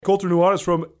Colter Nuanez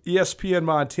from ESPN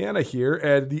Montana here,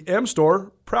 and the M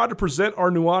Store, proud to present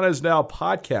our Nuanez Now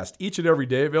podcast each and every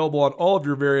day, available on all of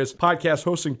your various podcast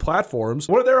hosting platforms.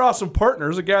 One of their awesome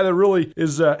partners, a guy that really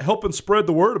is helping spread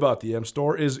the word about the M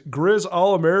Store, is Grizz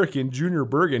All-American Junior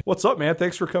Bergen. What's up, man?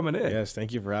 Thanks for coming in. Yes,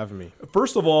 thank you for having me.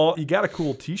 First of all, you got a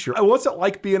cool t-shirt. What's it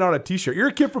like being on a t-shirt? You're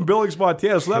a kid from Billings,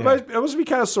 Montana, so that must be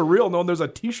kind of surreal knowing there's a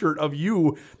t-shirt of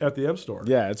you at the M Store.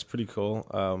 Yeah, it's pretty cool.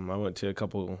 I went to a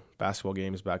couple basketball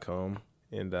games back home,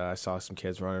 and I saw some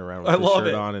kids running around with the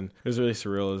shirt on, and it was really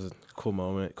surreal. It was a cool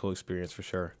moment, cool experience for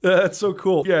sure. That's so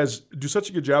cool. You guys do such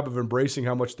a good job of embracing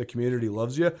how much the community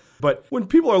loves you. But when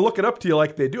people are looking up to you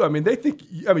like they do, they think,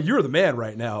 you're the man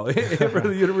right now for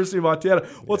the University of Montana.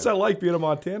 What's that like being a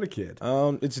Montana kid?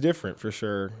 It's different for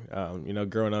sure.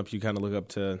 Growing up, you kind of look up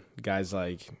to guys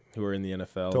like who are in the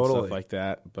NFL and stuff like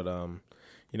that. But,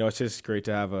 it's just great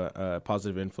to have a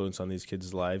positive influence on these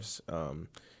kids' lives.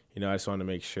 I just want to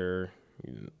make sure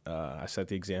I set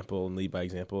the example and lead by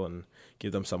example and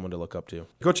give them someone to look up to.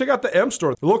 Go check out the M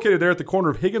Store. They're located there at the corner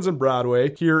of Higgins and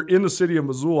Broadway here in the city of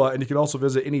Missoula, and you can also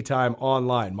visit anytime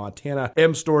online,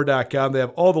 montanamstore.com. They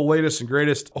have all the latest and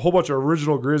greatest, a whole bunch of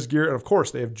original Grizz gear, and of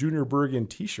course, they have Junior Bergen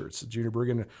t-shirts. Junior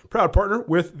Bergen, proud partner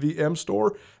with the M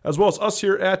Store, as well as us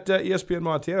here at ESPN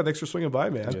Montana. Thanks for swinging by,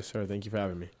 man. Yes, sir. Thank you for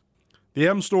having me. The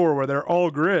M Store, where they're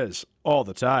all Grizz all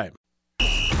the time.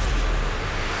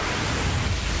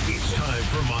 It's time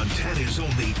for Montana's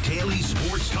only daily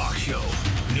sports talk show,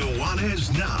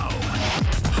 Nuanez Now.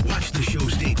 Watch the show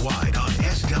statewide on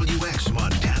SWX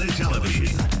Montana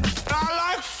Television.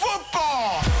 I like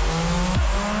football!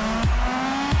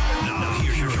 Now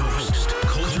here's your host,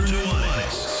 Colter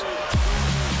Nuanez.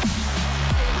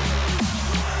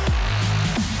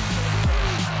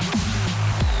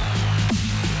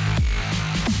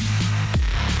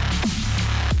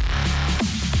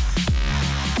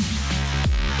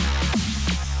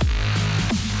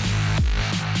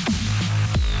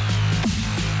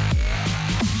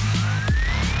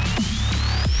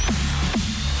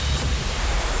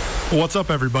 What's up,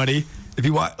 everybody? If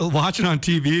you watch it on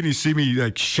TV and you see me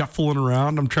like shuffling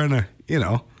around, I'm trying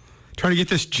to get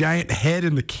this giant head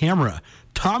in the camera.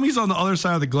 Tommy's on the other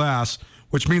side of the glass,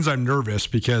 which means I'm nervous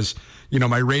because,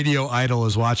 my radio idol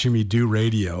is watching me do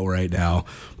radio right now.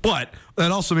 But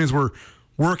that also means we're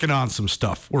working on some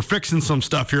stuff. We're fixing some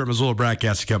stuff here at Missoula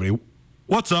Broadcasting Company.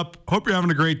 What's up? Hope you're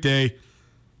having a great day.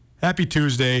 Happy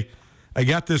Tuesday. I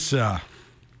got this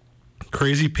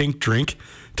crazy pink drink.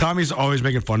 Tommy's always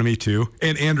making fun of me, too,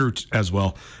 and Andrew as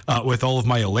well, with all of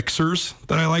my elixirs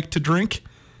that I like to drink.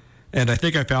 And I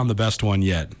think I found the best one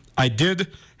yet. I did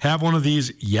have one of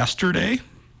these yesterday,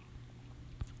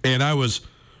 and I was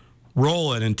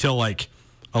rolling until like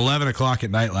 11 o'clock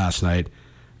at night last night.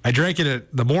 I drank it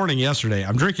at the morning yesterday.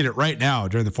 I'm drinking it right now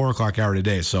during the 4 o'clock hour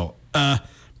today, so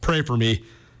pray for me.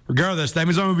 Regardless, that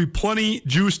means I'm going to be plenty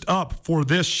juiced up for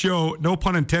this show. No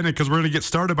pun intended, because we're going to get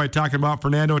started by talking about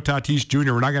Fernando Tatis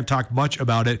Jr. We're not going to talk much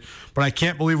about it, but I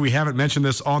can't believe we haven't mentioned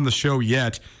this on the show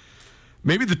yet.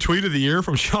 Maybe the tweet of the year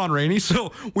from Sean Rainey,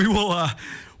 so we will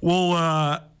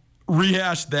we'll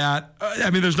rehash that.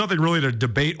 There's nothing really to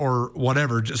debate or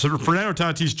whatever. So Fernando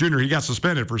Tatis Jr., he got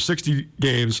suspended for 60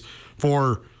 games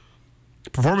for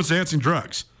performance-enhancing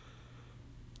drugs.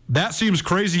 That seems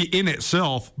crazy in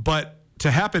itself, but to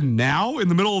happen now in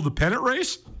the middle of the pennant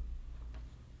race?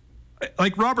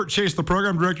 Like Robert Chase, the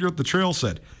program director at the Trail,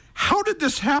 said, how did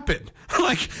this happen?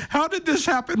 How did this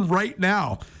happen right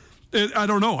now? I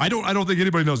don't know. I don't think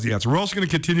anybody knows the answer. We're also going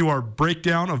to continue our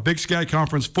breakdown of Big Sky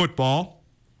Conference football.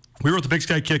 We were at the Big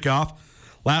Sky kickoff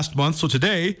last month, so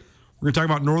today we're going to talk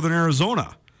about Northern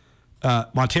Arizona.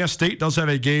 Montana State does have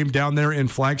a game down there in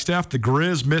Flagstaff. The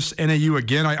Grizz miss NAU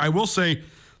again. I will say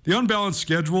the unbalanced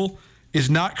schedule is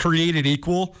not created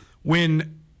equal.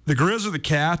 When the Grizz or the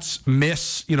Cats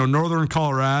miss, Northern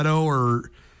Colorado or,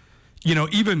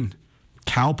 even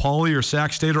Cal Poly or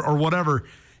Sac State or whatever,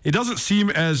 it doesn't seem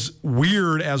as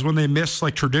weird as when they miss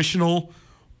like traditional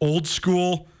old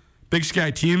school Big Sky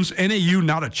teams. NAU,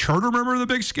 not a charter member of the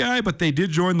Big Sky, but they did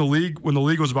join the league when the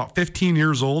league was about 15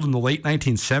 years old in the late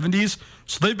 1970s.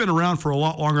 So they've been around for a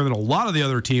lot longer than a lot of the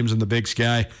other teams in the Big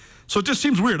Sky. So it just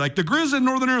seems weird. Like the Grizz in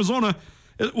Northern Arizona,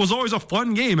 it was always a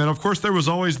fun game. And, of course, there was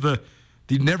always the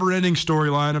never-ending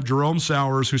storyline of Jerome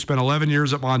Sowers, who spent 11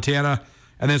 years at Montana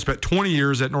and then spent 20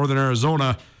 years at Northern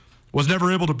Arizona, was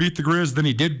never able to beat the Grizz. Then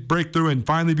he did break through and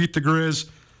finally beat the Grizz.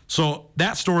 So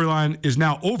that storyline is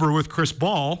now over with Chris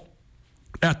Ball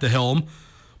at the helm.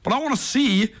 But I want to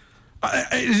see,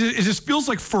 it just feels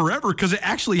like forever, because it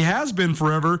actually has been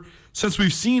forever since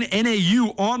we've seen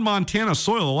NAU on Montana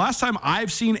soil. The last time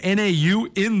I've seen NAU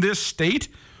in this state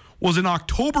was in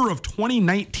October of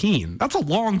 2019. That's a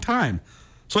long time.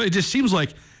 So it just seems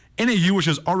like NAU, which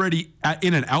is already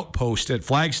in an outpost at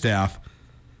Flagstaff,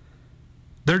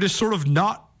 they're just sort of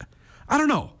not, I don't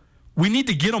know. We need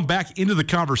to get them back into the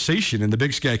conversation in the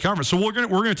Big Sky Conference. So we're going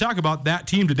to talk about that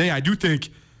team today. I do think,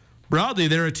 broadly,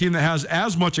 they're a team that has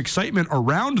as much excitement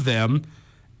around them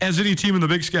as any team in the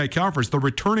Big Sky Conference. The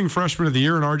returning freshman of the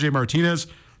year in R.J. Martinez,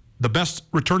 the best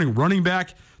returning running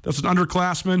back that's an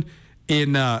underclassman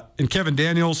in Kevin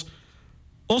Daniels.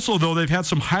 Also, though, they've had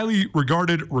some highly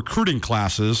regarded recruiting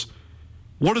classes.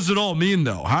 What does it all mean,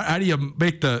 though? How do you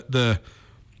make the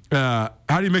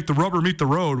rubber meet the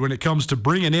road when it comes to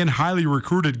bringing in highly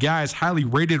recruited guys, highly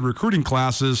rated recruiting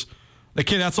classes?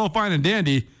 Okay, that's all fine and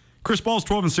dandy. Chris Ball's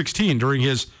 12-16 during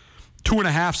his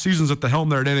 2.5 seasons at the helm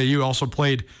there at NAU. Also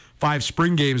played 5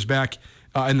 spring games back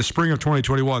in the spring of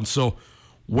 2021. So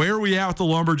where are we at with the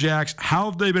Lumberjacks? How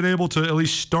have they been able to at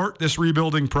least start this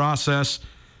rebuilding process,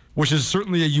 which is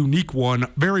certainly a unique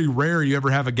one? Very rare you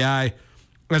ever have a guy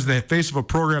as the face of a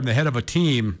program, the head of a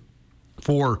team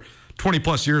for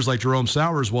 20-plus years like Jerome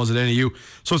Sowers was at NAU.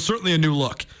 So it's certainly a new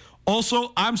look.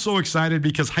 Also, I'm so excited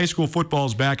because high school football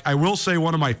is back. I will say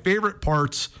one of my favorite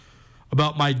parts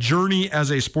about my journey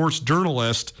as a sports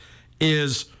journalist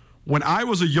is when I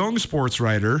was a young sports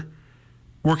writer,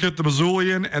 working at the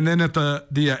Missoulian and then at the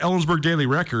Ellensburg Daily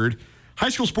Record, high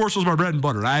school sports was my bread and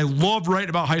butter. I loved writing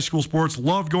about high school sports,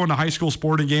 loved going to high school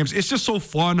sporting games. It's just so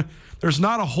fun. There's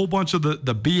not a whole bunch of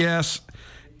the BS.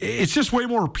 It's just way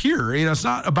more pure. You know, it's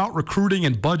not about recruiting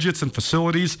and budgets and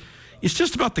facilities. It's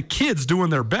just about the kids doing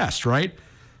their best, right?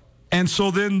 And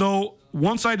so then, though,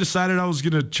 once I decided I was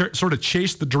going to sort of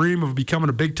chase the dream of becoming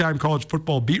a big-time college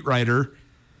football beat writer,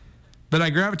 then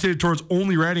I gravitated towards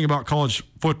only writing about college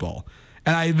football.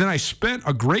 And I spent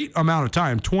a great amount of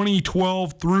time,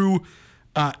 2012 through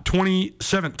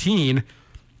 2017,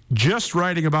 just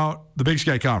writing about the Big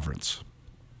Sky Conference.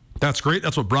 That's great.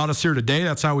 That's what brought us here today.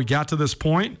 That's how we got to this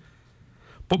point.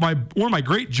 But one of my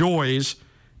great joys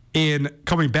in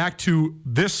coming to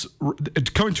this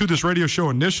radio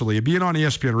show initially, being on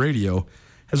ESPN Radio,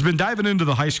 has been diving into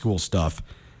the high school stuff.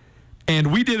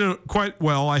 And we did it quite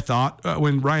well, I thought,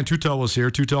 when Ryan Tutel was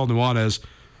here, Colter Nuanez.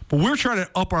 But we're trying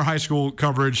to up our high school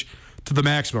coverage to the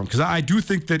maximum because I do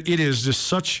think that it is just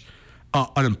such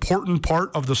an important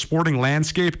part of the sporting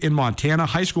landscape in Montana.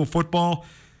 High school football,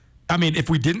 I mean, if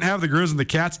we didn't have the Grizz and the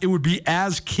Cats, it would be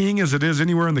as king as it is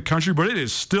anywhere in the country, but it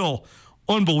is still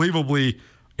unbelievably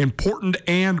important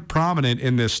and prominent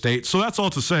in this state. So that's all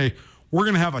to say, we're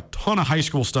going to have a ton of high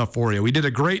school stuff for you. We did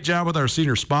a great job with our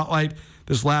senior spotlight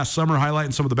this last summer,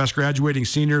 highlighting some of the best graduating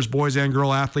seniors, boys and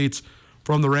girl athletes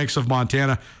from the ranks of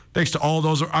Montana. Thanks to all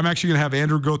those. I'm actually going to have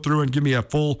Andrew go through and give me a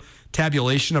full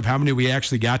tabulation of how many we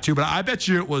actually got to, but I bet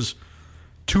you it was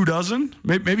 24,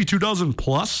 maybe 24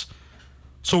 plus.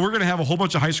 So we're going to have a whole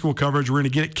bunch of high school coverage. We're going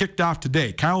to get it kicked off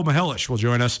today. Kyle Mihelish will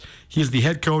join us. He is the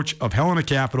head coach of Helena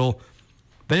Capital.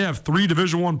 They have 3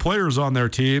 Division I players on their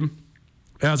team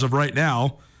as of right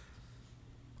now.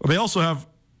 They also have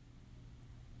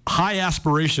high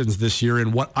aspirations this year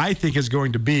in what I think is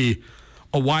going to be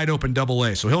a wide-open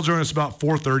AA. So he'll join us about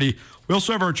 4:30. We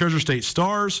also have our Treasure State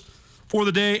Stars for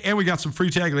the day, and we got some free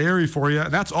taglieri for you.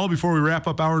 And that's all before we wrap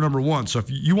up hour number 1. So if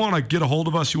you want to get a hold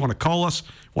of us, you want to call us,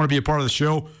 want to be a part of the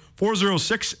show,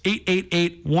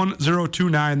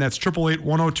 406-888-1029. That's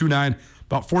 888-1029.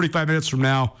 About 45 minutes from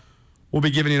now, we'll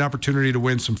be giving you an opportunity to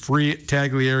win some free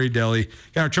taglieri deli.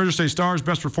 Got our Treasure State Stars,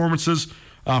 best performances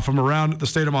from around the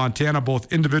state of Montana,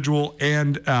 both individual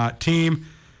and team.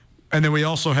 And then we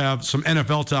also have some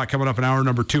NFL talk coming up in hour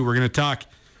number 2. We're going to talk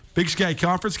Big Sky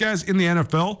Conference guys in the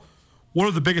NFL. What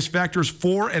are the biggest factors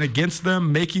for and against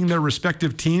them making their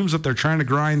respective teams that they're trying to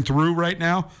grind through right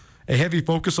now? A heavy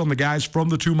focus on the guys from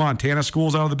the 2 Montana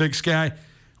schools out of the Big Sky.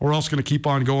 We're also going to keep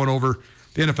on going over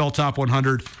the NFL Top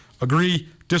 100. Agree,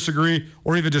 disagree,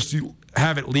 or even just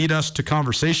have it lead us to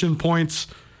conversation points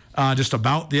just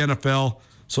about the NFL.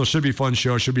 So it should be a fun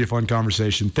show. It should be a fun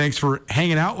conversation. Thanks for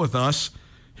hanging out with us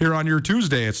here on your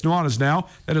Tuesday. It's Nuanez Now.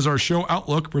 That is our show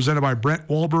Outlook, presented by Brent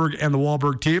Wahlberg and the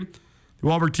Wahlberg team. The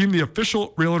Wahlberg team, the official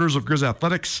realtors of Grizz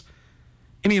Athletics.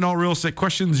 Any and all real estate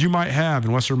questions you might have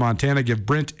in Western Montana, give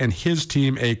Brent and his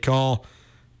team a call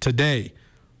today.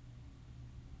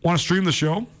 Want to stream the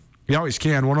show? You always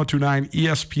can,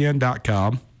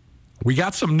 1029ESPN.com. We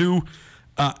got some new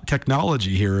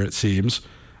technology here, it seems.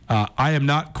 I am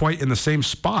not quite in the same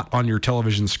spot on your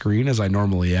television screen as I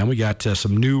normally am. We got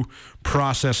some new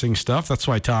processing stuff. That's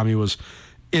why Tommy was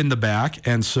in the back.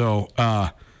 And so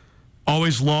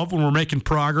always love when we're making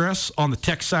progress on the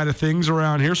tech side of things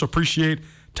around here. So appreciate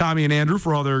Tommy and Andrew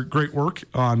for all their great work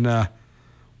on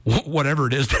whatever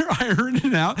it is they're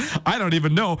ironing out. I don't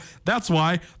even know. That's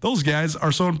why those guys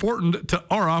are so important to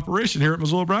our operation here at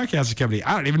Missoula Broadcasting Company.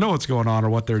 I don't even know what's going on or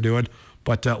what they're doing,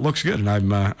 but looks good, and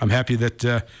I'm happy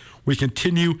that we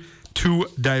continue to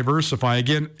diversify.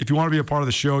 Again, if you want to be a part of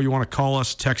the show, you want to call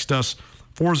us, text us,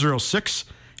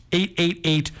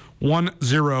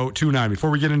 406-888-1029. Before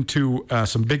we get into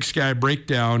some Big Sky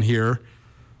breakdown here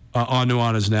on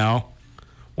Nuanez Now, I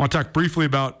want to talk briefly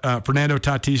about Fernando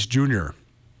Tatis Jr.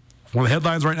 One of the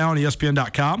headlines right now on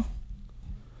ESPN.com.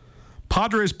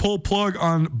 Padres pull plug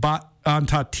on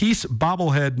Tatis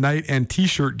bobblehead night and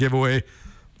T-shirt giveaway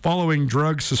following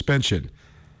drug suspension.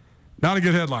 Not a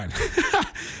good headline.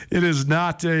 It is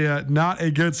not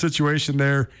a good situation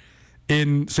there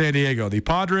in San Diego. The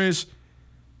Padres,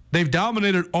 they've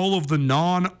dominated all of the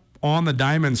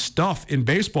non-on-the-diamond stuff in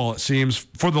baseball, it seems,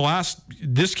 for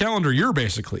this calendar year,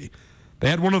 basically. They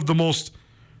had one of the most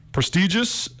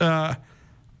prestigious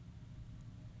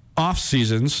off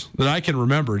seasons that I can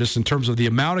remember, just in terms of the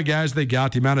amount of guys they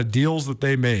got, the amount of deals that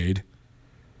they made.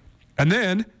 And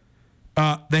then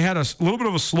they had a little bit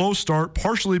of a slow start,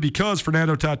 partially because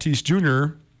Fernando Tatis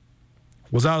Jr.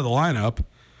 was out of the lineup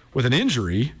with an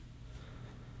injury.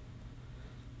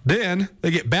 Then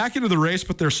they get back into the race,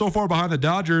 but they're so far behind the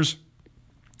Dodgers,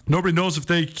 nobody knows if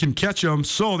they can catch them.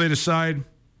 So they decide,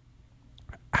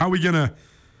 how are we going to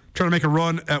try to make a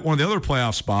run at one of the other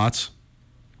playoff spots?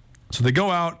 So they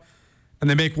go out and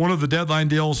they make one of the deadline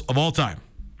deals of all time,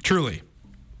 truly.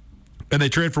 And they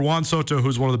trade for Juan Soto,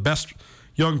 who's one of the best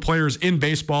young players in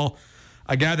baseball,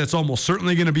 a guy that's almost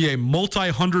certainly going to be a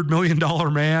multi-$100 million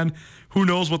man. Who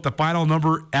knows what the final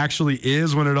number actually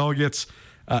is when it all gets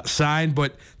signed,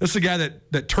 but this is a guy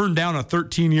that turned down a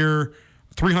 13-year,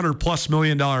 $300+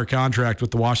 million contract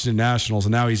with the Washington Nationals,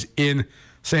 and now he's in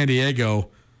San Diego.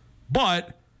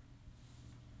 But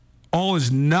all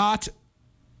is not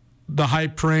the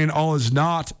hype train. All is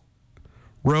not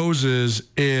roses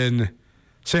in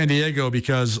San Diego,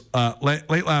 because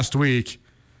late last week,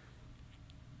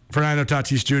 Fernando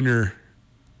Tatis Jr.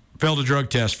 failed a drug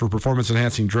test for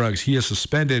performance-enhancing drugs. He is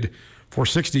suspended for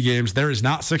 60 games. There is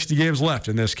not 60 games left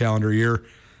in this calendar year.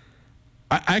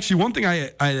 Actually, one thing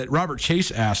that Robert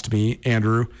Chase asked me,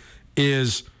 Andrew,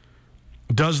 is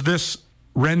does this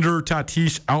render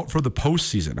Tatis out for the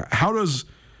postseason? How does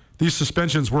these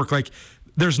suspensions work? Like,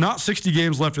 there's not 60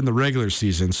 games left in the regular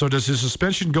season, so does his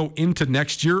suspension go into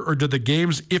next year, or do the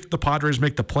games, if the Padres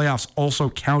make the playoffs, also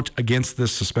count against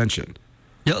this suspension?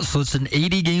 Yeah, so it's an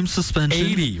 80-game suspension.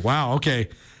 80, wow, okay.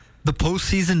 The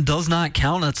postseason does not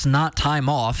count. It's not time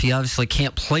off. He obviously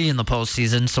can't play in the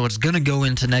postseason, so it's going to go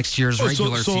into next year's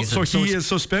regular season. So he is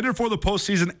suspended for the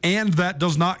postseason, and that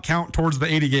does not count towards the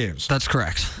 80 games. That's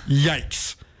correct.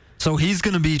 Yikes. So he's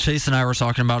going to be, Chase and I were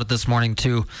talking about it this morning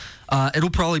too.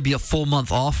 It'll probably be a full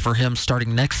month off for him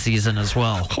starting next season as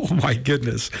well. Oh my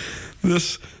goodness.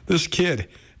 This kid,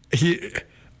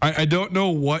 I don't know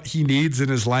what he needs in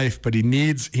his life, but he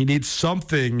needs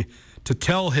something to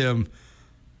tell him,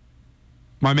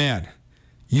 my man,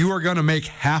 you are going to make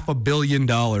 $500 million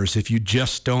if you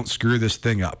just don't screw this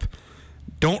thing up.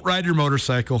 Don't ride your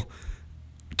motorcycle.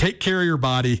 Take care of your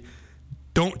body.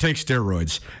 Don't take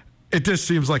steroids. It just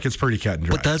seems like it's pretty cut and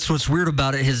dry. But that's what's weird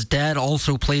about it. His dad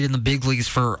also played in the big leagues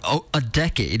for a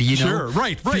decade, you know? Sure,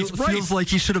 right. Feels like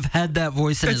he should have had that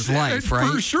voice in his life,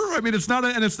 right? For sure. I mean, it's not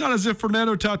as if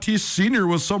Fernando Tatis Sr.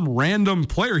 was some random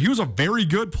player. He was a very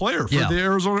good player for the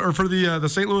Arizona, or for the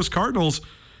St. Louis Cardinals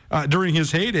during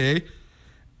his heyday.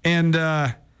 And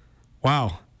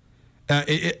wow.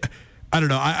 I don't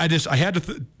know. I had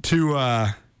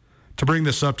to bring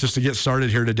this up just to get started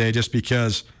here today, just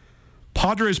because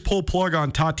Padres pull plug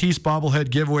on Tatis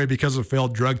bobblehead giveaway because of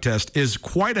failed drug test is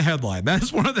quite a headline. That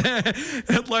is one of the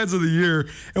headlines of the year.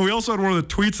 And we also had one of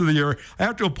the tweets of the year. I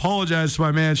have to apologize to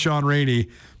my man, Sean Rainey,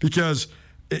 because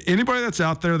anybody that's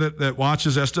out there that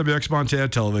watches SWX Montana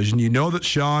television, you know that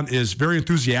Sean is very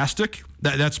enthusiastic.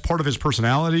 That's part of his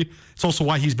personality. It's also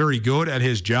why he's very good at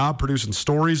his job, producing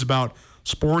stories about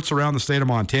sports around the state of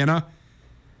Montana.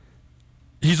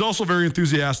 He's also very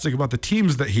enthusiastic about the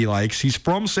teams that he likes. He's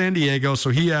from San Diego,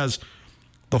 so he has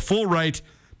the full right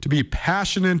to be a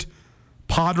passionate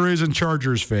Padres and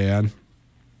Chargers fan.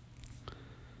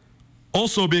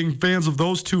 Also, being fans of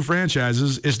those two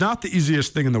franchises is not the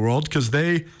easiest thing in the world, because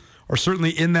they are certainly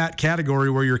in that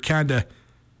category where you're kind of...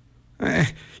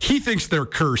 he thinks they're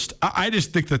cursed. I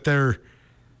just think that they're...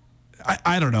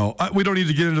 I don't know. We don't need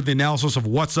to get into the analysis of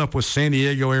what's up with San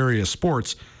Diego area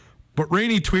sports. But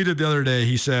Rainey tweeted the other day,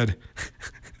 he said,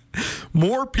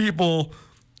 more people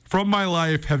from my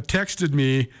life have texted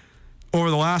me over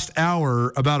the last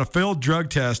hour about a failed drug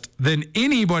test than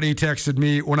anybody texted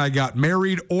me when I got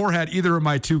married or had either of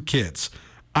my 2 kids.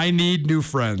 I need new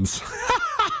friends.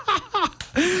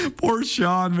 Poor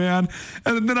Sean, man.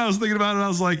 And then I was thinking about it. I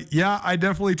was like, yeah, I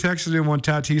definitely texted him when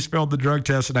Tatis failed the drug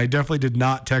test, and I definitely did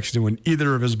not text him when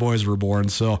either of his boys were born.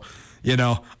 So,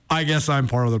 I guess I'm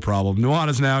part of the problem.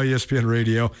 Nuanez Now, ESPN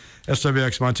Radio,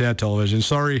 SWX Montana Television.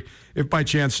 Sorry if by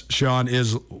chance Sean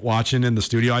is watching in the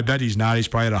studio. I bet he's not. He's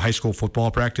probably at a high school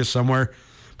football practice somewhere.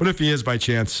 But if he is by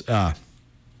chance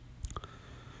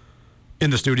in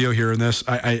the studio hearing this,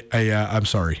 I'm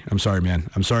sorry. I'm sorry, man.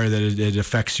 I'm sorry that it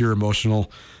affects your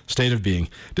emotional state of being.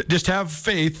 Just have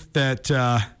faith that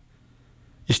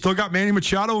you still got Manny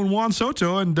Machado and Juan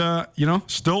Soto and,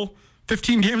 still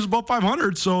 15 games above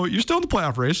 500, so you're still in the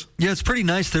playoff race. Yeah, it's pretty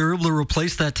nice. They were able to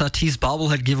replace that Tatis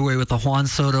bobblehead giveaway with the Juan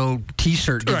Soto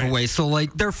T-shirt giveaway, so,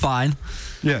 they're fine.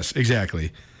 Yes,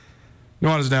 exactly.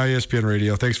 Nuanez Now, ESPN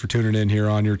Radio. Thanks for tuning in here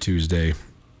on your Tuesday.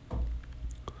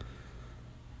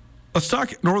 Let's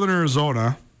talk Northern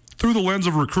Arizona through the lens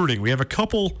of recruiting. We have a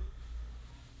couple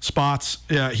spots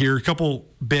here, a couple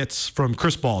bits from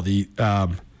Chris Ball.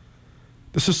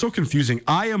 This is so confusing.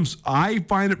 I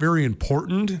find it very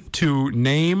important to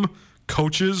name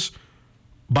coaches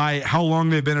by how long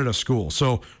they've been at a school.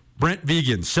 So Brent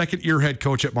Vigen, second-year head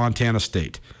coach at Montana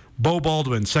State. Bo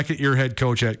Baldwin, second-year head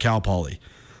coach at Cal Poly.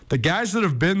 The guys that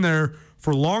have been there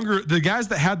for longer, the guys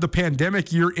that had the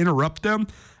pandemic year interrupt them,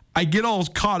 I get all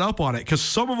caught up on it because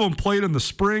some of them played in the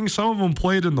spring, some of them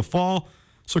played in the fall.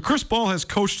 So Chris Ball has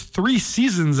coached 3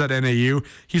 seasons at NAU.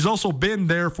 He's also been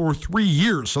there for 3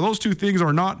 years. So those two things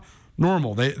are not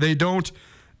normal. They don't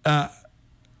go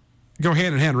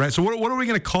hand in hand, right? So what are we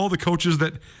going to call the coaches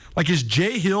that, is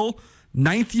Jay Hill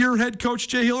 9th-year head coach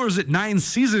Jay Hill, or is it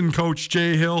 9-season coach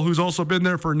Jay Hill, who's also been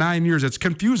there for 9 years? It's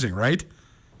confusing, right?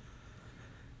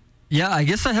 Yeah, I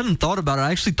guess I hadn't thought about it.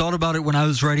 I actually thought about it when I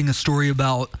was writing a story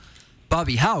about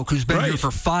Bobby Houck, who's been here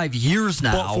for 5 years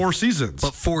now. But 4 seasons.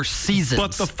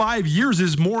 But the 5 years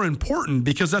is more important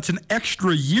because that's an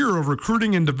extra year of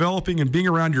recruiting and developing and being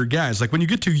around your guys. Like when you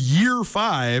get to year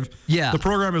 5, the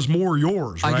program is more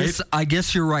yours, right? I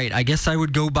guess you're right. I guess I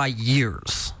would go by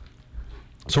years.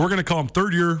 So we're going to call him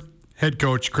 3rd-year head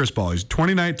coach Chris Ball. He's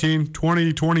 2019,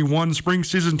 2021, spring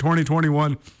season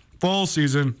 2021, fall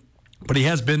season. But he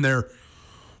has been there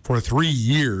for 3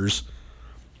 years.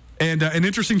 And an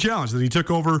interesting challenge that he took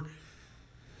over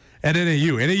at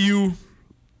NAU. NAU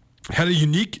had a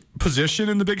unique position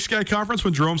in the Big Sky Conference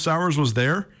when Jerome Sowers was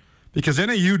there because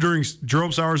NAU during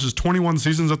Jerome Sowers' 21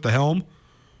 seasons at the helm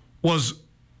was,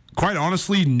 quite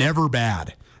honestly, never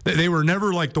bad. They were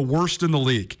never the worst in the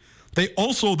league. They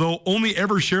also, though, only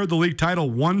ever shared the league title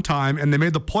 1 time, and they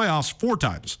made the playoffs 4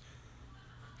 times.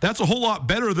 That's a whole lot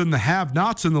better than the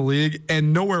have-nots in the league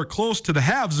and nowhere close to the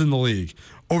haves in the league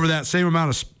over that same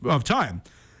amount of time.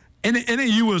 And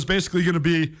NAU was basically going to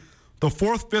be the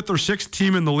 4th, 5th, or 6th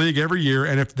team in the league every year,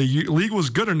 and if the league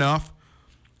was good enough,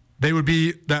 they would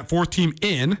be that 4th team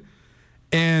in.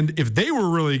 And if they were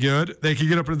really good, they could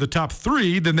get up into the top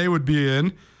 3, then they would be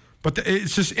in. But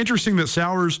it's just interesting that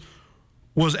Sowers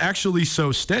was actually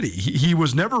so steady. He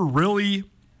was never really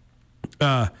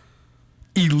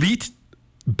elite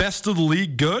best of the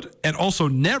league good, and also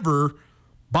never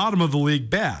bottom of the league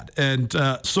bad. And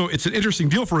so it's an interesting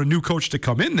deal for a new coach to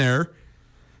come in there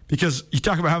because you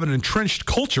talk about having an entrenched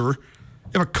culture.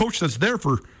 You have a coach that's there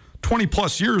for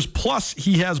 20-plus years, plus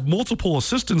he has multiple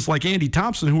assistants like Andy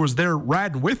Thompson who was there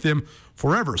riding with him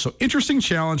forever. So interesting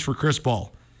challenge for Chris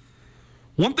Ball.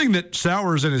 One thing that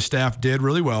Sowers and his staff did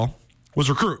really well was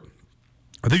recruit.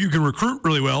 I think you can recruit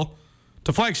really well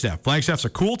to Flagstaff. Flagstaff's a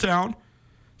cool town.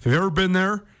 If you've ever been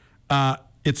there,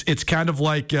 it's kind of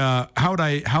like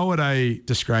how would I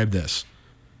describe this?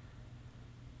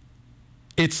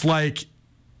 It's like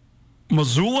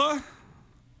Missoula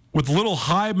with a little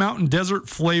high mountain desert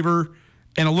flavor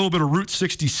and a little bit of Route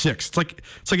 66. It's like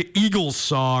an Eagles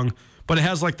song, but it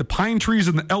has the pine trees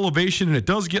and the elevation, and it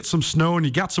does get some snow, and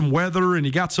you got some weather, and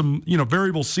you got some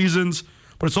variable seasons.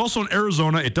 But it's also in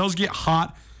Arizona. It does get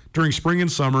hot during spring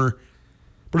and summer.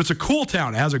 But it's a cool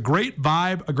town. It has a great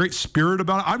vibe, a great spirit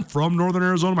about it. I'm from Northern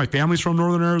Arizona. My family's from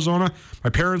Northern Arizona. My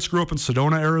parents grew up in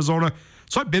Sedona, Arizona.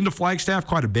 So I've been to Flagstaff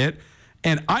quite a bit.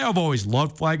 And I have always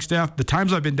loved Flagstaff. The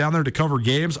times I've been down there to cover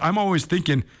games, I'm always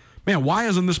thinking, man, why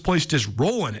isn't this place just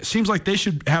rolling? It seems like they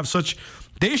should have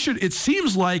it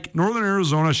seems like Northern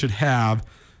Arizona should have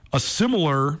a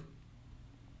similar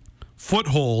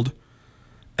foothold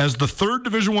as the 3rd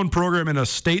Division I program in a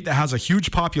state that has a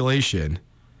huge population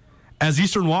as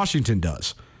Eastern Washington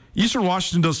does. Eastern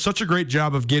Washington does such a great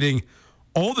job of getting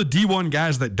all the D1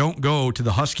 guys that don't go to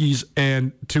the Huskies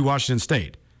and to Washington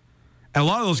State. And a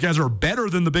lot of those guys are better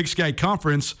than the Big Sky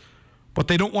Conference, but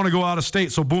they don't want to go out of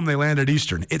state, so boom, they land at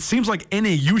Eastern. It seems like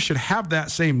NAU should have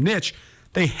that same niche.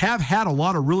 They have had a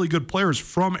lot of really good players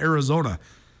from Arizona.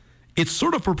 It's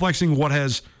sort of perplexing what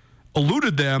has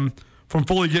eluded them from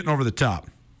fully getting over the top.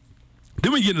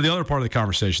 Then we get into the other part of the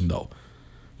conversation, though.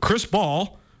 Chris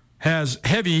Ball has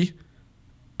heavy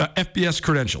FBS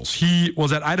credentials. He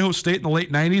was at Idaho State in the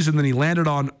late 90s, and then he landed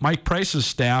on Mike Price's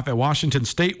staff at Washington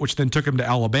State, which then took him to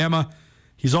Alabama.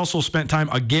 He's also spent time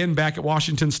again back at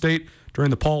Washington State during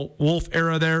the Paul Wolf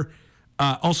era there.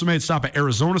 Also made a stop at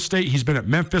Arizona State. He's been at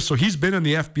Memphis, so he's been in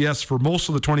the FBS for most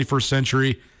of the 21st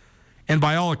century, and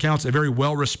by all accounts, a very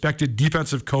well-respected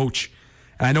defensive coach.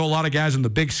 And I know a lot of guys in the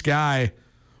Big Sky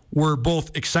were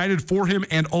both excited for him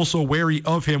and also wary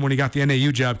of him when he got the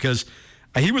NAU job, because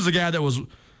he was a guy that was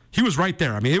right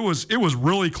there. I mean, it was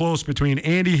really close between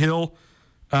Andy Hill,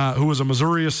 who was a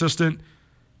Missouri assistant,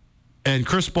 and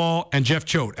Chris Ball and Jeff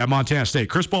Choate at Montana State.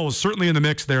 Chris Ball was certainly in the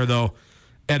mix there, though,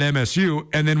 at MSU.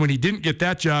 And then when he didn't get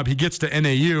that job, he gets to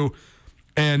NAU,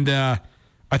 and I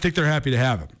think they're happy to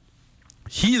have him.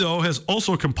 He, though, has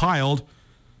also compiled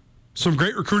some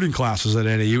great recruiting classes at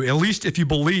NAU, at least if you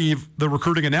believe the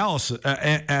recruiting analysts, the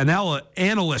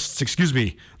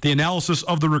analysis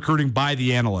of the recruiting by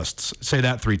the analysts. Say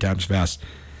that 3 times fast.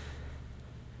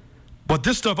 But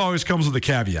this stuff always comes with a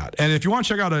caveat. And if you want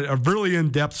to check out a really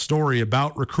in-depth story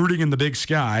about recruiting in the Big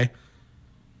Sky,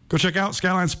 go check out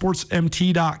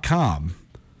SkylineSportsMT.com.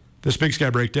 This Big Sky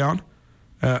breakdown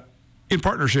in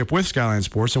partnership with Skyline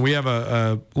Sports. And we have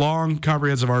a long,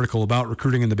 comprehensive article about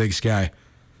recruiting in the Big Sky.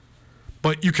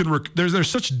 But you can there's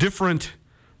such different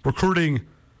recruiting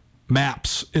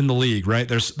maps in the league, right?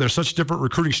 There's such different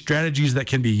recruiting strategies that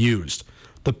can be used.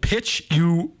 The pitch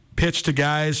you pitch to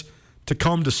guys to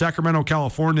come to Sacramento,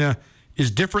 California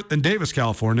is different than Davis,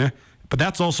 California, but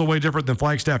that's also way different than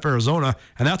Flagstaff, Arizona,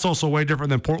 and that's also way different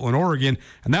than Portland, Oregon,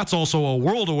 and that's also a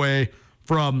world away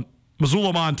from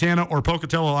Missoula, Montana, or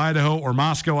Pocatello, Idaho, or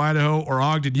Moscow, Idaho, or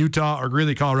Ogden, Utah, or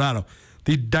Greeley, Colorado.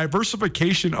 The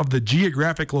diversification of the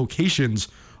geographic locations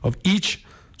of each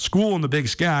school in the Big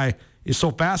Sky is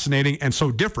so fascinating and so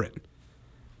different.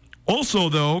 Also,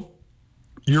 though,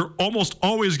 you're almost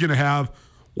always going to have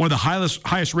one of the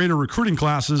highest rated recruiting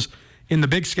classes in the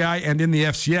Big Sky and in the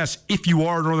FCS if you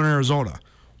are Northern Arizona.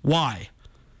 Why?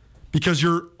 Because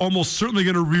you're almost certainly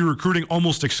going to be recruiting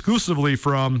almost exclusively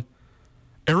from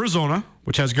Arizona,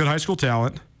 which has good high school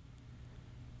talent,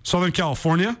 Southern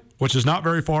California, which is not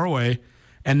very far away,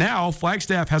 and now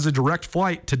Flagstaff has a direct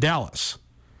flight to Dallas.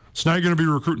 So now you're going to be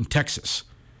recruiting Texas.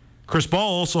 Chris Ball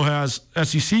also has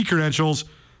SEC credentials,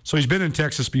 so he's been in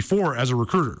Texas before as a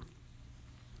recruiter.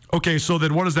 Okay, so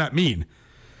then what does that mean?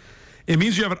 It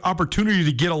means you have an opportunity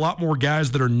to get a lot more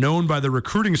guys that are known by the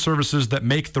recruiting services that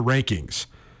make the rankings.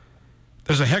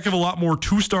 There's a heck of a lot more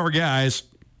 2-star guys,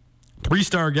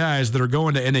 3-star guys that are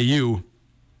going to NAU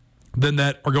than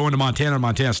that are going to Montana and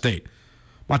Montana State.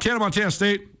 Montana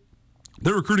State,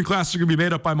 their recruiting classes are going to be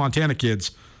made up by Montana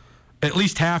kids, at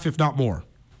least half, if not more.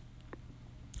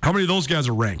 How many of those guys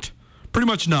are ranked? Pretty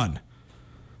much none.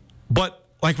 But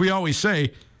like we always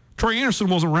say, Troy Anderson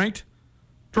wasn't ranked.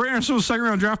 Troy Anderson was a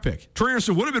second-round draft pick. Troy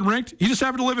Anderson would have been ranked. He just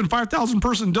happened to live in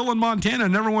 5,000-person Dillon, Montana,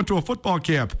 and never went to a football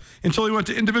camp until he went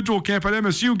to individual camp at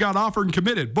MSU, got offered, and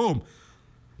committed. Boom.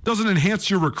 Doesn't enhance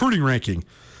your recruiting ranking.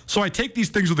 So I take these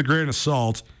things with a grain of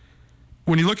salt.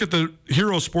 When you look at the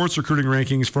Hero Sports recruiting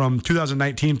rankings from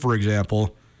 2019, for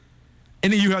example,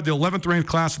 NAU had the 11th ranked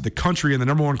class in the country and the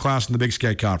number 1 class in the Big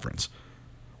Sky Conference.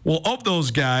 Well, of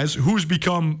those guys, who's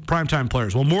become primetime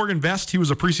players? Well, Morgan Vest, he was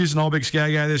a preseason All-Big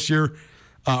Sky guy this year,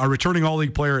 a returning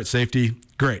All-League player at safety.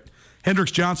 Great.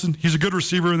 Hendricks Johnson, he's a good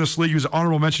receiver in this league. He was an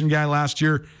honorable mention guy last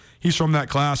year. He's from that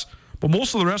class. But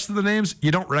most of the rest of the names,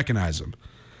 you don't recognize them.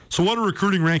 So what do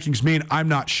recruiting rankings mean? I'm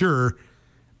not sure.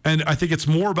 And I think it's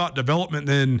more about development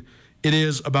than it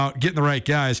is about getting the right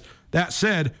guys. That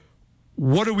said,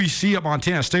 what do we see at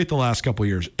Montana State the last couple of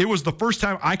years? It was the first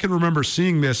time I can remember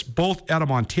seeing this both at a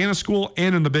Montana school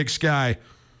and in the Big Sky,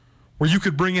 where you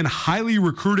could bring in highly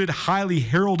recruited, highly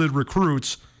heralded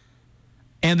recruits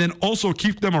and then also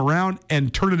keep them around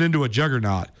and turn it into a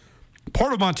juggernaut.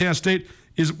 Part of Montana State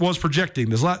was projecting.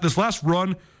 This last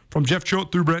run from Jeff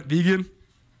Choate through Brent Vigen,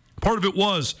 part of it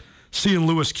was seeing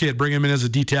Lewis Kidd, bring him in as a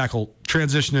D tackle,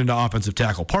 transition into offensive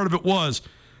tackle. Part of it was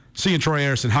seeing Troy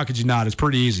Anderson. How could you not? It's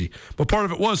pretty easy. But part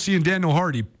of it was seeing Daniel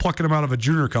Hardy, plucking him out of a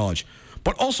junior college.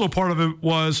 But also part of it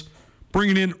was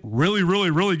bringing in really,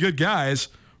 really, really good guys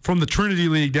from the Trinity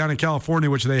League down in California,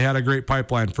 which they had a great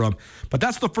pipeline from. But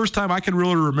that's the first time I can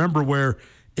really remember where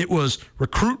It was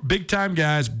recruit big-time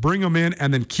guys, bring them in,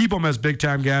 and then keep them as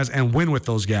big-time guys and win with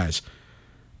those guys.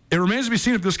 It remains to be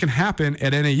seen if this can happen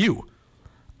at NAU.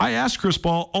 I asked Chris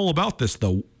Ball all about this,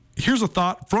 though. Here's a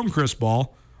thought from Chris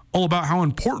Ball all about how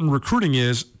important recruiting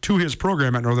is to his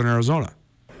program at Northern Arizona.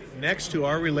 Next to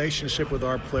our relationship with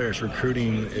our players,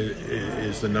 recruiting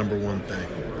is the number one thing.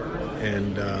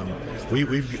 And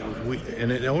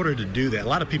and in order to do that, a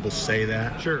lot of people say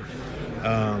that. Sure.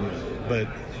 But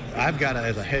I've got to,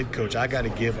 as a head coach, I got to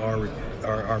give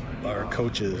our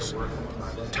coaches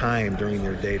time during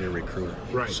their day to recruit.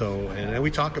 Right. So, and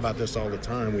we talk about this all the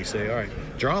time. We say, all right,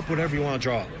 draw up whatever you want to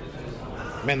draw.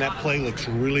 Man, that play looks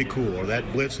really cool, or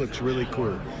that blitz looks really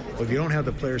cool. But if you don't have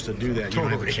the players to do that, you don't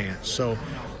have a chance. So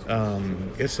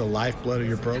it's the lifeblood of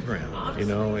your program,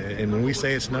 And when we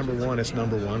say it's number one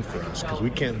for us, because we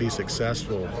can't be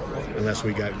successful unless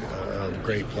we got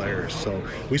great players. So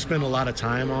we spend a lot of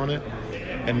time on it.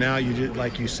 And now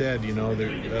like you said,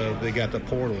 they got the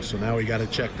portal. So now we got to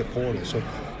check the portal. So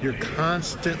you're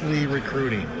constantly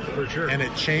recruiting. For sure. And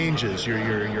it changes.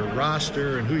 Your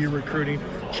roster and who you're recruiting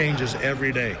changes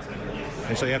every day.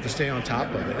 And so you have to stay on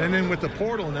top of it. And then with the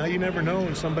portal, now you never know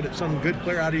when some good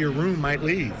player out of your room might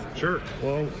leave. Sure.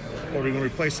 Well, are we going to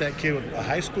replace that kid with a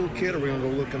high school kid, or are we going to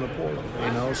go look in the portal?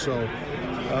 So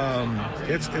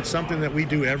it's something that we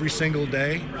do every single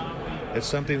day. It's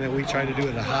something that we try to do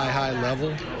at a high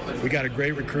level. We got a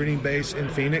great recruiting base in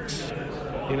Phoenix.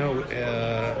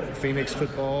 Phoenix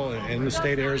football in the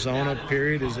state of Arizona,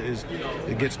 period,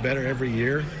 it gets better every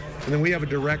year. And then we have a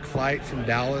direct flight from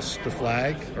Dallas to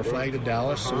Flag, or Flag to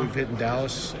Dallas, so we've hit in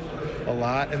Dallas a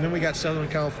lot. And then we got Southern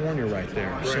California right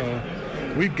there. Right. So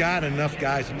we've got enough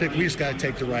guys to pick. We just got to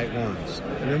take the right ones.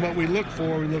 And then what we look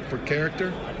for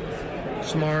character,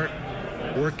 smart,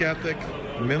 work ethic,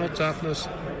 mental toughness,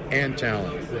 and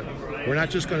talent. We're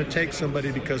not just going to take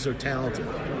somebody because they're talented.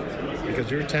 Because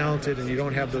you're talented and you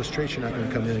don't have those traits, you're not going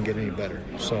to come in and get any better.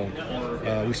 So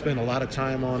we spend a lot of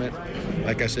time on it.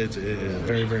 Like I said, it's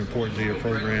very, very important to your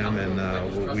program, and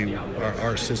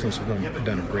our assistants have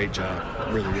done a great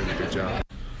job, really, really good job.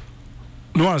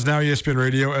 Nuanez now ESPN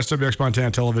Radio, SWX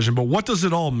Montana Television, but what does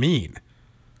it all mean?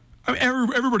 I mean,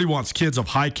 everybody wants kids of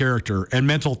high character and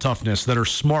mental toughness that are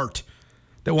smart,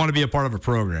 that want to be a part of a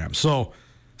program. So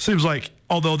seems like,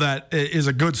 although that is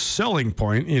a good selling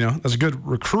point, that's a good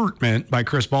recruitment by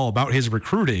Chris Ball about his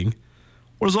recruiting,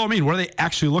 what does it all mean? What do they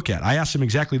actually look at? I asked him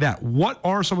exactly that. What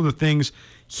are some of the things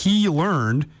he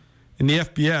learned in the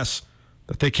FBS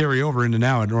that they carry over into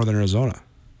now at Northern Arizona?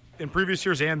 In previous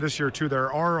years and this year, too,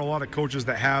 there are a lot of coaches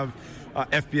that have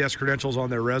FBS credentials on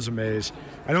their resumes.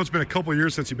 I know it's been a couple of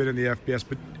years since you've been in the FBS,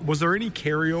 but was there any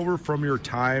carryover from your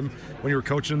time when you were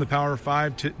coaching in the Power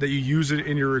 5 that you use it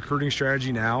in your recruiting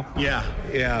strategy now? Yeah.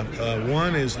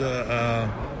 One is the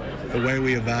way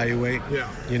we evaluate.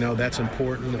 Yeah. That's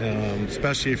important,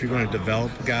 especially if you're going to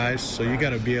develop guys. So you got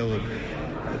to be able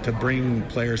to bring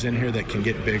players in here that can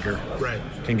get bigger, right?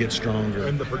 Can get stronger.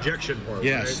 And the projection part.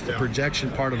 Yes, right? The projection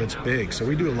part of it's big. So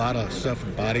we do a lot of stuff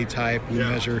with body type. We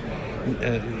measure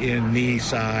in knee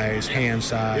size, hand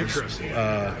size,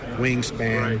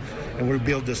 wingspan, right. And we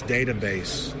build this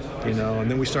database,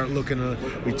 and then we start looking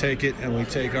we take it and we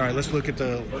take, all right, let's look at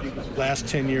the last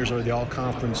 10 years of the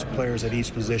all-conference players at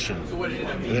each position,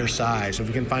 their size. If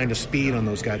we can find a speed on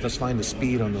those guys, let's find the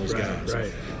speed on those guys.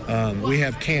 Right. We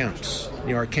have camps.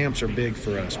 Our camps are big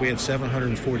for us. We had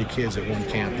 740 kids at one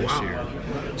camp this year.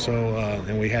 So,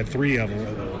 and we had 3 of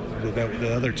them.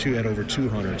 The other 2 had over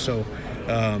 200. So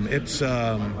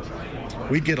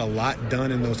we get a lot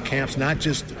done in those camps, not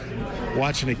just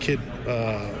watching a kid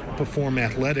perform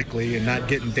athletically and not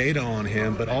getting data on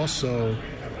him, but also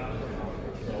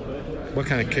what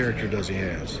kind of character does he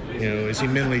have? Is he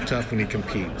mentally tough when he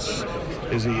competes?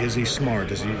 Is he smart?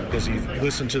 Does he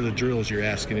listen to the drills you're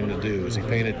asking him to do? Is he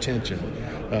paying attention?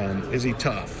 Is he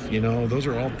tough? Those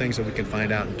are all things that we can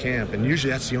find out in camp, and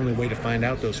usually that's the only way to find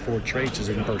out those 4 traits is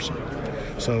in person.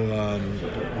 So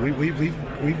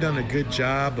we've done a good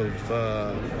job of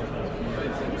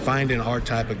finding our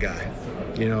type of guy,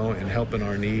 and helping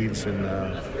our needs, and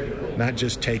not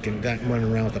just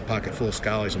running around with a pocket full of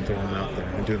scholars and throwing them out there,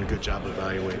 and doing a good job of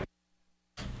evaluating.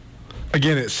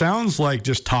 Again, it sounds like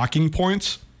just talking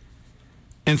points,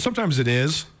 and sometimes it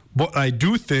is, but I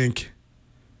do think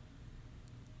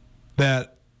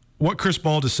that what Chris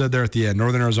Ball just said there at the end,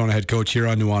 Northern Arizona head coach here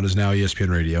on Nuanez Now, ESPN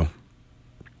Radio,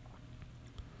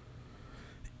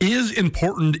 is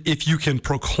important if you can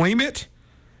proclaim it,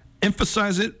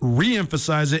 emphasize it,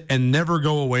 re-emphasize it, and never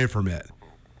go away from it.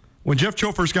 When Jeff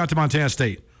Cho first got to Montana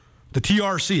State, the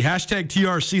TRC, hashtag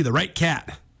TRC, the right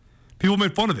cat, people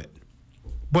made fun of it.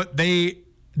 But they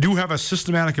do have a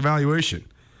systematic evaluation.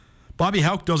 Bobby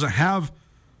Hauck doesn't have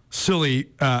silly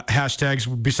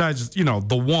hashtags besides,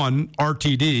 the one,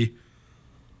 RTD.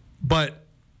 But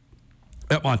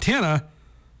at Montana,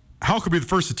 Hauck could be the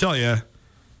first to tell you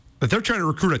that they're trying to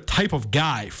recruit a type of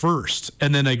guy first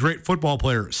and then a great football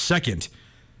player second.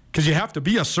 Because you have to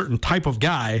be a certain type of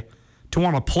guy to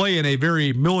want to play in a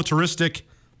very militaristic,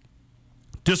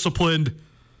 disciplined,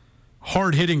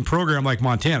 hard-hitting program like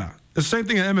Montana. The same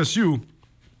thing at MSU,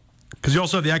 because you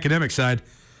also have the academic side.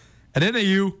 At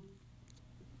NAU,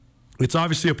 it's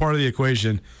obviously a part of the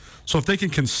equation. So if they can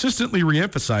consistently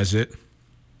reemphasize it,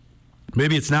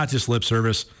 maybe it's not just lip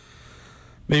service.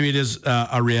 Maybe it is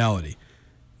a reality.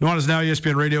 Nuanez Now,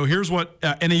 ESPN Radio. Here's what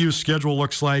NAU's schedule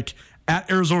looks like. At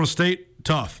Arizona State,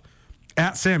 tough.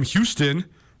 At Sam Houston,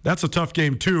 that's a tough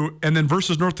game too. And then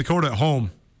versus North Dakota at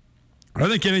home. I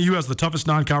think NAU has the toughest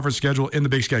non-conference schedule in the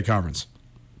Big Sky Conference.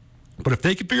 But if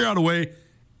they can figure out a way,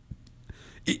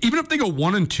 even if they go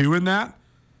 1-2 in that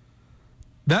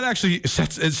actually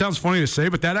sets, it sounds funny to say,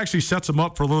 but that actually sets them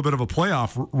up for a little bit of a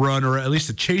playoff run, or at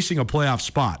least chasing a playoff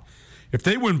spot. If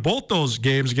they win both those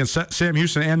games against Sam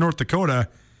Houston and North Dakota,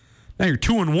 now you're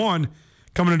 2-1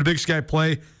 coming into Big Sky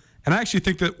play. And I actually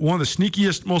think that one of the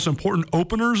sneakiest, most important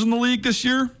openers in the league this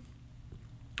year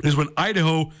is when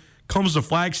Idaho comes to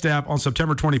Flagstaff on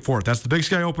September 24th. That's the Big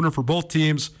Sky opener for both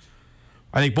teams.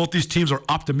 I think both these teams are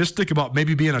optimistic about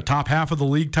maybe being a top half of the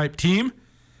league type team.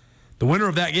 The winner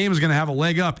of that game is going to have a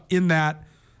leg up in that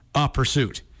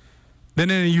pursuit. Then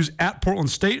NAU's at Portland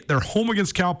State. They're home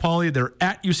against Cal Poly. They're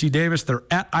at UC Davis. They're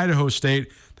at Idaho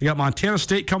State. They got Montana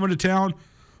State coming to town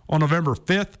on November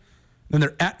 5th. Then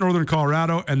they're at Northern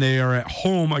Colorado, and they are at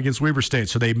home against Weber State.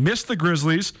 So they miss the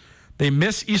Grizzlies. They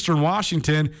miss Eastern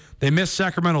Washington. They miss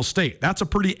Sacramento State. That's a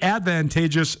pretty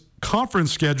advantageous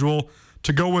conference schedule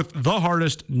to go with the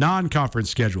hardest non-conference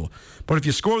schedule. But if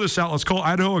you score this out, let's call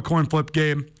Idaho a coin flip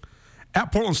game.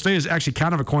 At Portland State is actually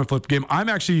kind of a coin flip game. I'm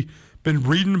actually been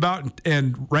reading about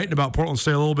and writing about Portland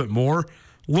State a little bit more,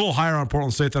 a little higher on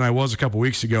Portland State than I was a couple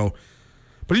weeks ago.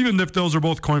 But even if those are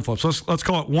both coin flips, let's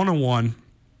call it 1-1.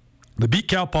 They beat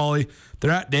Cal Poly.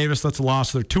 They're at Davis. That's a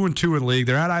loss. They're 2-2 in league.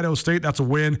 They're at Idaho State. That's a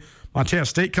win. Montana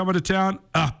State coming to town.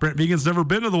 Brent Vigen's never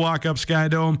been to the walk-up Sky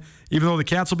Dome. Even though the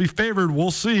Cats will be favored,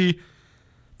 we'll see.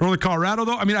 Northern Colorado,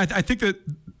 though, I think that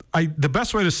the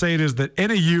best way to say it is that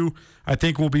NAU, I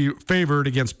think, will be favored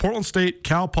against Portland State,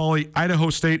 Cal Poly, Idaho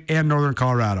State, and Northern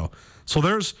Colorado. So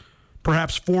there's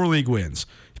perhaps 4 league wins.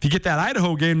 If you get that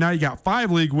Idaho game, now you got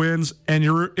 5 league wins, and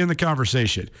you're in the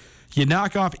conversation. You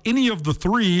knock off any of the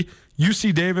 3,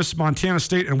 UC Davis, Montana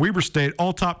State, and Weber State,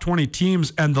 all top 20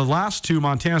 teams, and the last 2,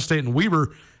 Montana State and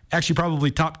Weber, actually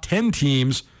probably top 10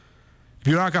 teams. If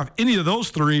you knock off any of those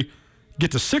 3,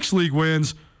 get to 6 league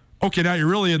wins, okay, now you're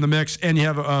really in the mix, and you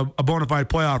have a bona fide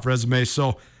playoff resume.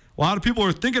 So a lot of people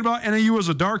are thinking about NAU as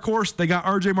a dark horse. They got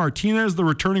R.J. Martinez, the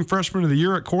returning freshman of the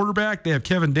year at quarterback. They have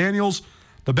Kevin Daniels,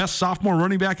 the best sophomore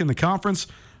running back in the conference,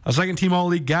 a second-team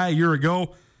All-League guy a year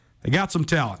ago. They got some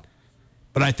talent.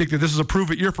 But I think that this is a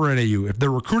prove-it year for NAU. If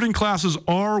their recruiting classes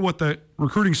are what the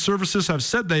recruiting services have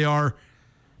said they are,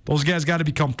 those guys got to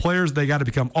become players. They got to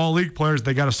become all-league players.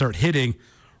 They got to start hitting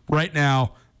right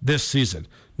now this season.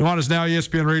 Nuanez Now,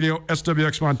 ESPN Radio,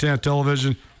 SWX Montana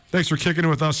Television. Thanks for kicking it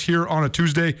with us here on a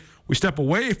Tuesday. We step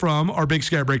away from our Big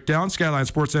Sky Breakdown,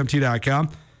 SkylineSportsMT.com,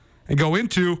 and go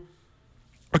into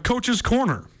a coach's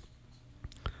corner.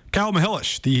 Kyle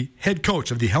Mihelish, the head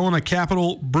coach of the Helena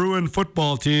Capital Bruin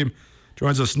football team,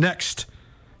 joins us next.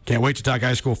 Can't wait to talk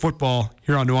high school football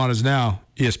here on Nuanez Now,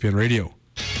 ESPN Radio.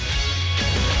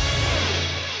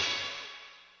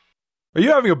 Are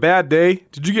you having a bad day?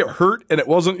 Did you get hurt and it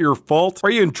wasn't your fault? Are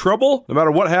you in trouble? No matter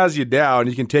what has you down,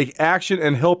 you can take action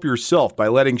and help yourself by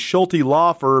letting Schulte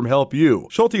Law Firm help you.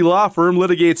 Schulte Law Firm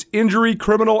litigates injury,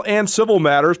 criminal, and civil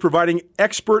matters, providing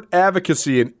expert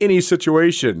advocacy in any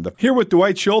situation. Here with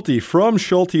Dwight Schulte from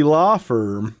Schulte Law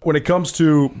Firm. When it comes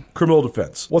to criminal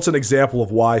defense, what's an example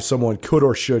of why someone could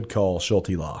or should call Schulte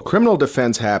Law? Criminal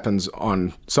defense happens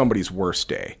on somebody's worst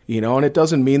day, and it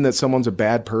doesn't mean that someone's a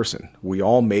bad person. We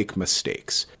all make mistakes.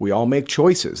 We all make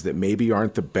choices that maybe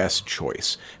aren't the best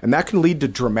choice, and that can lead to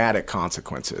dramatic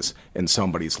consequences in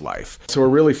somebody's life. So we're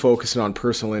really focusing on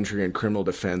personal injury and criminal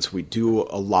defense. We do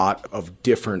a lot of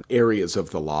different areas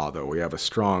of the law, though. We have a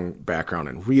strong background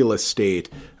in real estate.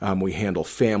 We handle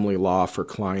family law for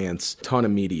clients, ton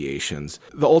of mediations.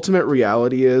 The ultimate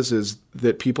reality is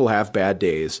that people have bad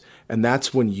days, and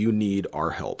that's when you need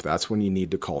our help. That's when you need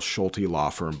to call Schulte Law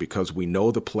Firm, because we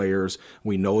know the players,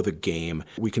 we know the game.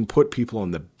 We can put people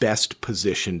in the best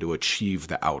position to achieve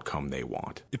the outcome they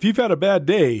want. If you've had a bad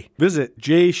day, visit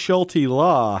jschulte.com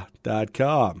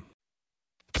sheltylaw.com.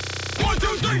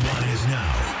 Nuanez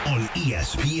now on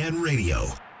ESPN Radio.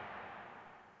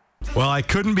 Well, I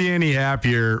couldn't be any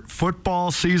happier. Football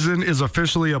season is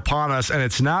officially upon us, and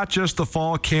it's not just the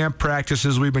fall camp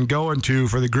practices we've been going to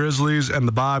for the Grizzlies and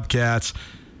the Bobcats.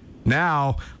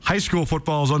 Now, high school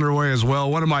football is underway as well.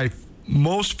 One of my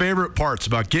most favorite parts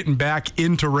about getting back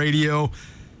into radio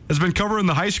has been covering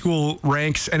the high school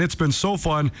ranks, and it's been so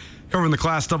fun covering the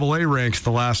Class AA ranks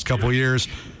the last couple years.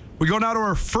 We go now to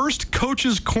our first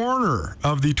Coach's Corner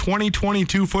of the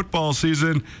 2022 football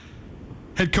season.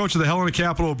 Head coach of the Helena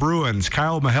Capital Bruins,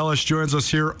 Kyle Mihelish, joins us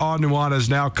here on Nuanez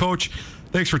Now. Coach,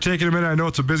 thanks for taking a minute. I know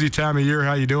it's a busy time of year.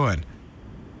 How you doing?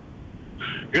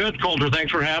 Good, Colter.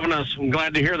 Thanks for having us. I'm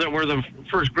glad to hear that we're the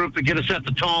first group to get us at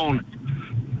the tone.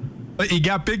 You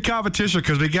got big competition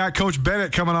because we got Coach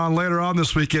Bennett coming on later on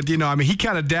this weekend. You know, I mean, he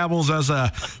kind of dabbles as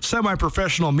a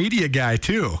semi-professional media guy,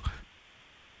 too.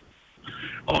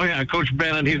 Oh, yeah, Coach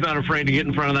Bennett, he's not afraid to get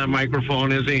in front of that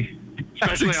microphone, is he?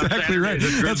 That's exactly right.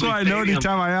 That's why I know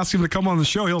anytime I ask him to come on the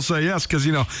show, he'll say yes because,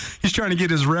 you know, he's trying to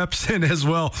get his reps in as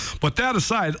well. But that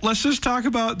aside, let's just talk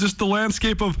about just the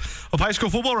landscape of high school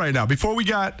football right now. Before we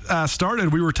got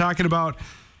started, we were talking about,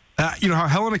 how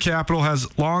Helena Capital has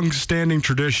long-standing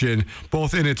tradition,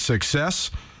 both in its success,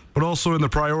 but also in the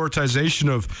prioritization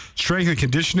of strength and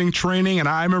conditioning training. And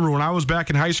I remember when I was back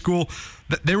in high school,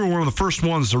 they were one of the first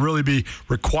ones to really be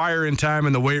requiring time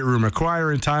in the weight room,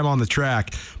 requiring time on the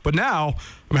track. But now,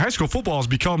 I mean, high school football has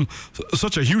become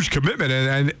such a huge commitment,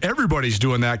 and everybody's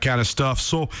doing that kind of stuff.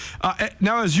 So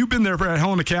now, as you've been there at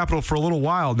Helena Capital for a little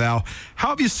while now, how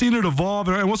have you seen it evolve,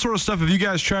 and what sort of stuff have you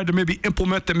guys tried to maybe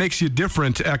implement that makes you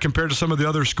different compared to some of the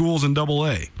other schools in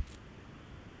AA?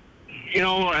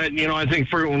 I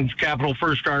think when Capital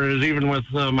first started, is even with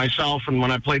myself and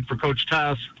when I played for Coach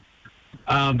Tess,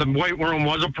 the weight room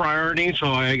was a priority. So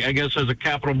I guess as a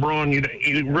Capital Bruin, you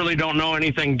really don't know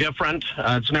anything different.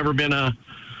 It's never been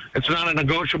it's not a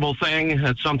negotiable thing.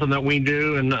 It's something that we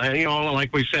do. And,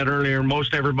 like we said earlier,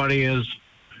 most everybody is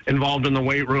involved in the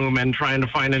weight room and trying to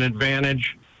find an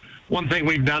advantage. One thing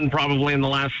we've done probably in the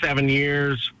last 7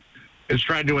 years is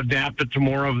tried to adapt it to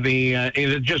more of the,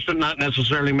 just not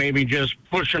necessarily maybe just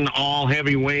pushing all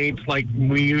heavy weights like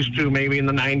we used to maybe in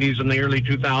the 90s and the early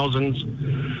 2000s.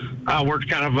 We're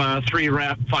kind of a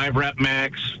 3-rep, 5-rep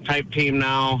max type team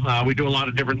now. We do a lot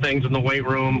of different things in the weight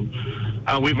room.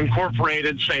 We've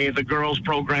incorporated, say, the girls'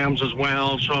 programs as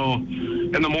well. So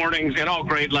in the mornings, at all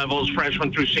grade levels,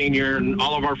 freshman through senior, and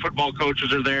all of our football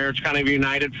coaches are there. It's kind of a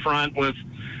united front with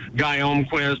Guy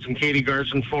Olmquist and Katie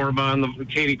Garson-Forba and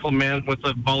Katie Clement with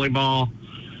the volleyball.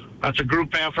 That's a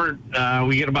group effort.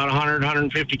 We get about 100,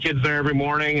 150 kids there every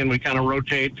morning, and we kind of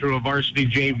rotate through a varsity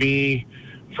JV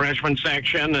freshman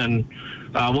section, and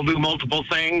we'll do multiple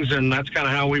things, and that's kind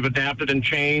of how we've adapted and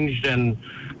changed and,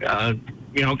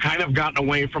 kind of gotten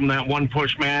away from that one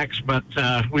push max, but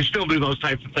we still do those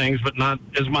types of things, but not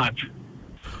as much.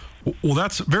 Well,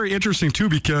 that's very interesting, too,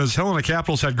 because Helena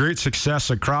Capital's had great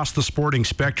success across the sporting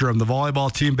spectrum. The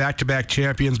volleyball team, back-to-back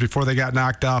champions before they got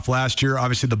knocked off last year.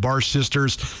 Obviously, the Barsh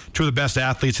sisters, two of the best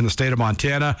athletes in the state of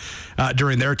Montana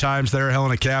during their times there at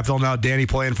Helena Capital. Now Danny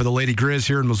playing for the Lady Grizz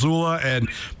here in Missoula, and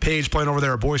Paige playing over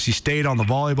there at Boise State on the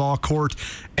volleyball court.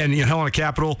 And Helena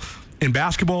Capital in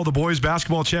basketball, the boys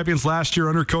basketball champions last year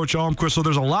under Coach Almquist. So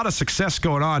there's a lot of success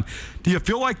going on. Do you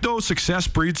feel like, though, success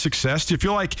breeds success? Do you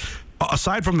feel like,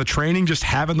 aside from the training, just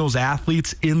having those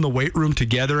athletes in the weight room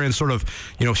together and sort of,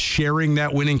 sharing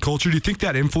that winning culture, do you think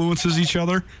that influences each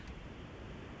other?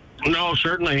 No,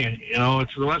 certainly.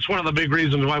 That's one of the big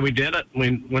reasons why we did it.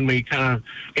 When we kind of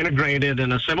integrated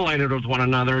and assimilated with one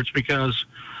another, it's because,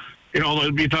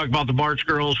 you talk about the Barch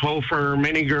girls, Hofer,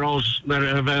 many girls that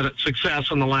have had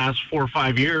success in the last 4 or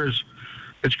 5 years.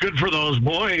 It's good for those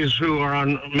boys who are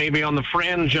maybe on the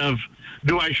fringe of,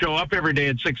 do I show up every day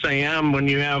at 6 a.m. when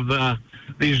you have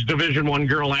these Division I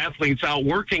girl athletes out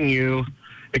working you?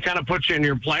 It kind of puts you in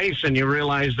your place, and you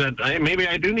realize that hey, maybe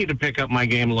I do need to pick up my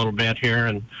game a little bit here,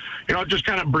 and it just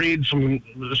kind of breeds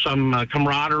some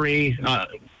camaraderie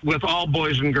with all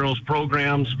boys and girls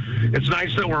programs. It's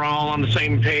nice that we're all on the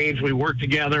same page. We work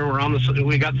together.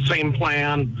 We got the same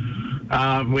plan.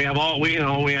 We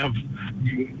have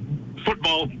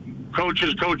football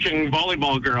coaches coaching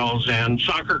volleyball girls and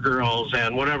soccer girls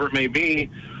and whatever it may be.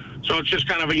 So it's just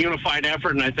kind of a unified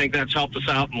effort, and I think that's helped us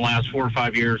out in the last 4 or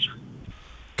 5 years.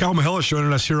 Kyle Mihelish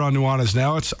joining us here on Nuanez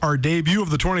Now. It's our debut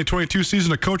of the 2022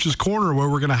 season of Coach's Corner, where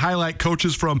we're going to highlight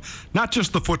coaches from not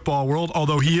just the football world,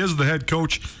 although he is the head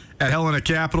coach at Helena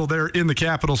Capital there in the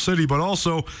capital city, but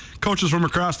also coaches from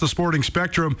across the sporting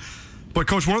spectrum. But,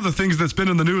 Coach, one of the things that's been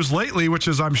in the news lately, which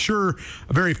is, I'm sure,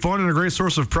 a very fun and a great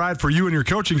source of pride for you and your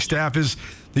coaching staff, is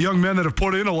the young men that have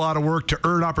put in a lot of work to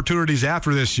earn opportunities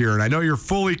after this year. And I know you're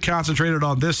fully concentrated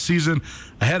on this season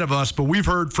ahead of us, but we've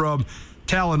heard from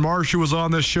Talon Marsh, who was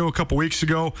on this show a couple weeks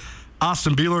ago.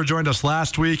 Austin Beeler joined us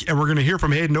last week, and we're going to hear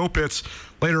from Hayden Opitz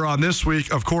later on this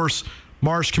week. Of course,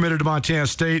 Marsh committed to Montana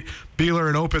State, Beeler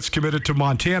and Opitz committed to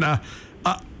Montana.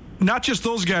 Not just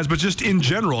those guys, but just in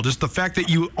general, just the fact that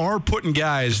you are putting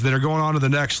guys that are going on to the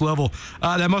next level,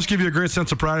 that must give you a great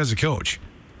sense of pride as a coach.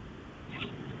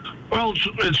 Well,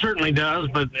 it certainly does,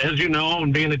 but as you know,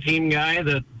 and being a team guy,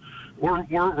 that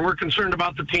we're concerned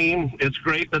about the team. It's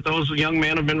great that those young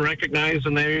men have been recognized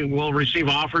and they will receive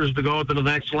offers to go to the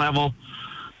next level.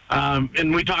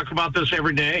 And we talk about this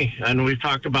every day, and we've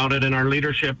talked about it in our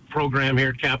leadership program here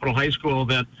at Capital High School,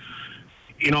 that,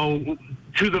 you know,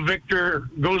 to the victor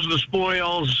goes the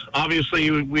spoils.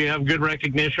 Obviously, we have good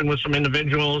recognition with some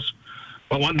individuals,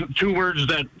 but two words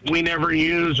that we never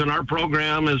use in our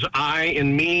program is I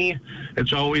and me.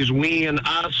 It's always we and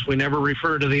us. We never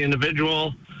refer to the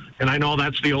individual. And I know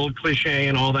that's the old cliche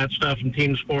and all that stuff in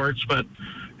team sports, but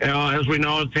you know, as we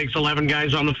know, it takes 11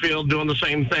 guys on the field doing the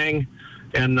same thing.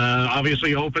 And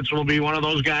obviously, Opitz will be one of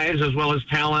those guys, as well as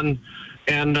Talon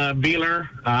and Beeler.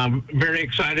 Very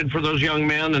excited for those young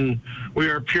men, and we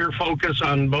are pure focus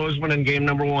on Bozeman in game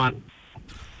number 1.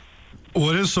 Well,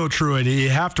 it is so true, and you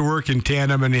have to work in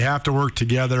tandem, and you have to work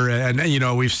together. And, you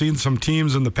know, we've seen some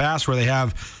teams in the past where they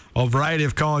have a variety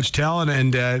of college talent,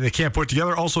 and they can't put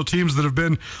together. Also, teams that have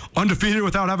been undefeated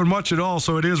without having much at all.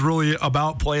 So it is really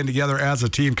about playing together as a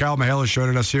team. Kyle Mihelish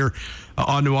joining us here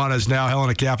on Nuanez Now,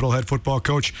 Helena Capital head football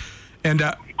coach. And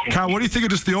Kyle, what do you think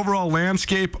of just the overall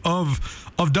landscape of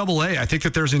AA? I think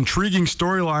that there's intriguing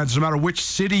storylines no matter which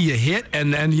city you hit,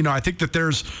 and you know, I think that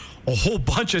there's a whole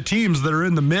bunch of teams that are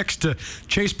in the mix to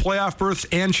chase playoff berths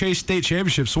and chase state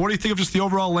championships. So what do you think of just the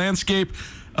overall landscape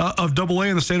of AA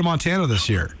in the state of Montana this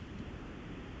year?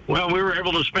 Well, we were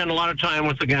able to spend a lot of time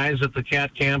with the guys at the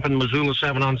Cat Camp in Missoula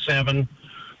 7-on-7.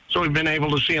 So we've been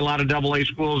able to see a lot of AA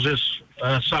schools this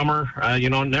summer. You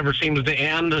know, it never seems to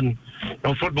end. And, you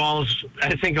know, football is,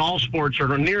 I think all sports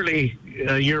are nearly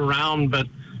year-round, but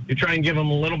you try and give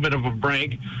them a little bit of a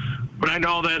break. But I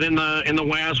know that in the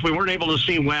West, we weren't able to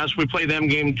see West. We played them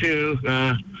game 2.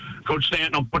 Coach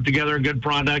Stanton will put together a good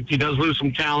product. He does lose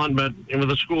some talent, but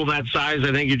with a school that size,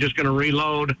 I think you're just going to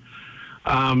reload.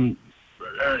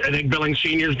 I think Billings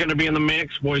Senior is going to be in the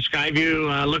mix. Boy,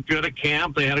 Skyview looked good at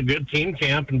camp. They had a good team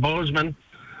camp in Bozeman.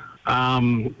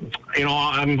 You know,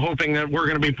 I'm hoping that we're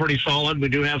going to be pretty solid. We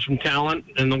do have some talent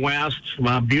in the West.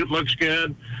 Butte looks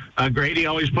good. Grady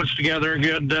always puts together a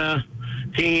good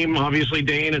team. Obviously,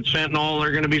 Dane at Sentinel,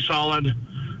 they're going to be solid.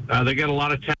 They got a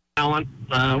lot of talent.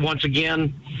 Once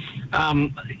again,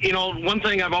 you know, one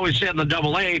thing I've always said in the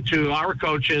AA to our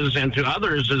coaches and to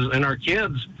others and our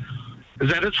kids is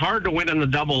that it's hard to win in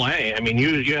the AA. I mean,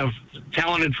 you have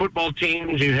talented football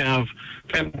teams. You have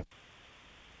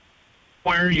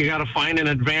where you got to find an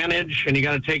advantage, and you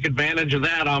got to take advantage of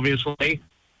that, obviously.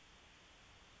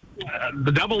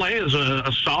 The AA is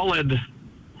a solid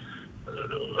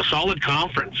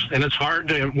conference, and it's hard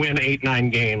to win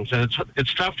 8-9 games, and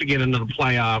it's tough to get into the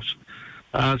playoffs.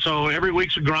 So every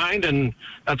week's a grind, and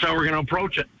that's how we're going to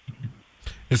approach it.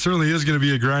 It certainly is going to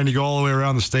be a grind. You go all the way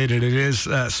around the state, and it is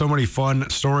so many fun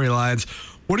storylines.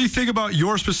 What do you think about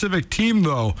your specific team,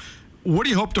 though? What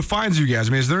do you hope defines you guys?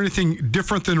 I mean, is there anything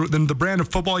different than the brand of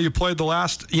football you played the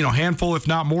last, you know, handful, if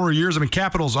not more, years? I mean,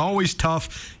 Capital's always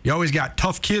tough. You always got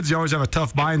tough kids. You always have a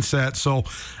tough mindset. So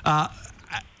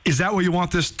is that what you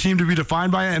want this team to be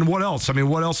defined by? And what else? I mean,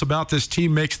 what else about this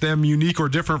team makes them unique or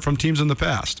different from teams in the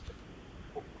past?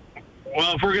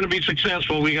 Well, if we're going to be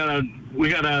successful, we gotta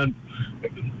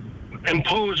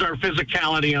impose our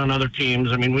physicality on other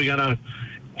teams. I mean, we gotta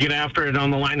get after it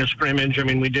on the line of scrimmage. I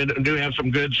mean, we do have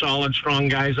some good, solid, strong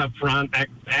guys up front,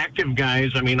 active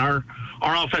guys. I mean, our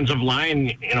offensive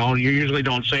line, you know, you usually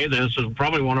don't say this, is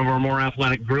probably one of our more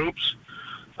athletic groups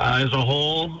as a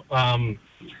whole.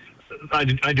 I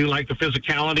do like the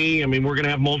physicality. I mean, we're going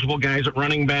to have multiple guys at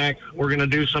running back. We're going to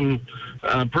do some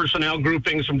personnel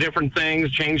grouping, some different things,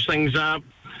 change things up.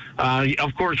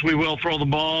 Of course, we will throw the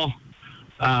ball,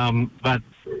 but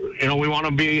you know, we want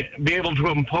to be able to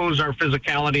impose our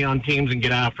physicality on teams and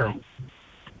get after them.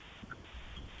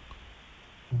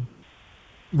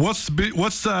 What's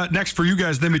next for you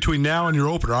guys then between now and your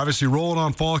opener? Obviously rolling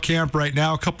on fall camp right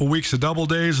now, a couple weeks of double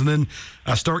days, and then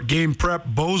start game prep.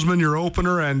 Bozeman, your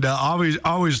opener, and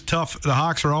always tough. The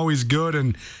Hawks are always good,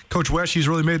 and Coach Weshy's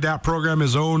really made that program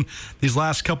his own these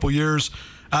last couple years.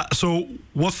 So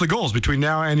what's the goals between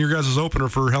now and your guys' opener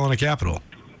for Helena Capital?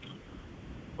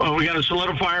 Well, we got to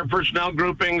solidify our personnel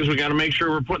groupings. We got to make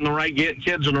sure we're putting the right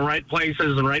kids in the right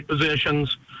places and right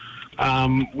positions.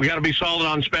 We got to be solid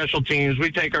on special teams.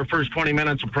 We take our first 20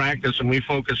 minutes of practice and we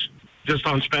focus just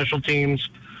on special teams.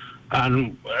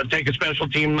 Take a special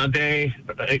team a day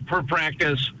per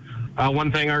practice.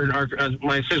 One thing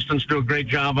my assistants do a great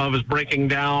job of is breaking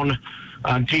down,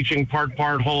 teaching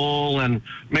part whole, and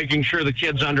making sure the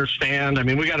kids understand. I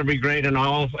mean, we got to be great in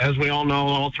all, as we all know,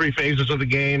 all three phases of the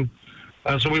game.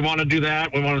 So we want to do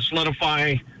that. We want to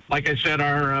solidify, like I said,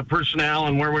 our personnel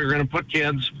and where we're going to put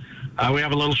kids. We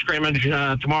have a little scrimmage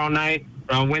tomorrow night,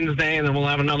 Wednesday, and then we'll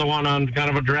have another one on kind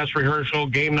of a dress rehearsal,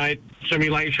 game night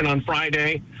simulation on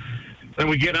Friday. Then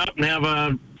we get up and have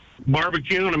a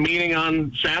barbecue and a meeting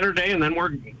on Saturday, and then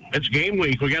it's game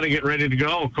week. We got to get ready to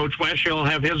go. Coach Weshy will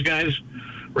have his guys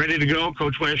ready to go.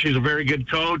 Coach Weshy's a very good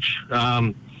coach.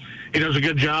 He does a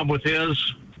good job with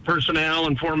his personnel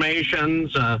and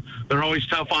formations. They're always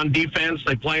tough on defense.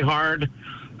 They play hard.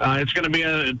 It's going to be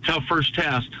a tough first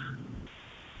test.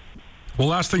 Well,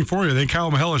 last thing for you, then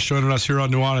Kyle Mihelish joining us here on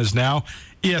Nuanez Now,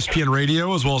 ESPN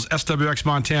Radio, as well as SWX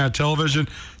Montana Television.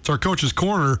 It's our Coach's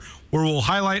Corner, where we'll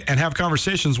highlight and have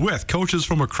conversations with coaches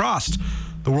from across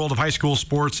the world of high school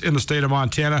sports in the state of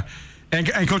Montana. And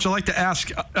Coach, I'd like to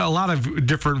ask a lot of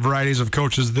different varieties of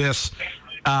coaches this,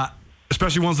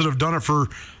 especially ones that have done it for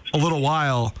a little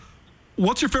while.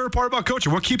 What's your favorite part about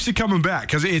coaching? What keeps you coming back?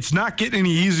 Because it's not getting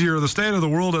any easier. The state of the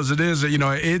world as it is,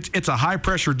 it's a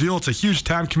high-pressure deal. It's a huge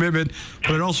time commitment,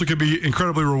 but it also could be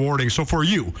incredibly rewarding. So for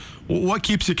you, what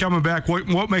keeps you coming back?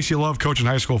 What makes you love coaching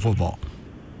high school football?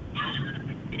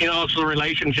 It's the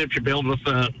relationships you build with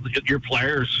your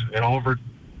players,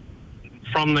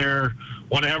 from their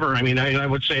whatever. I mean, I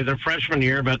would say their freshman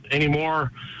year, but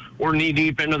anymore we're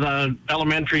knee-deep into the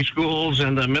elementary schools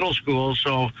and the middle schools.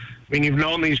 So, you've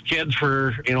known these kids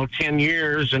for, 10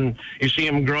 years, and you see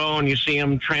them grow, and you see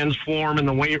them transform in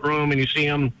the weight room, and you see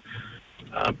them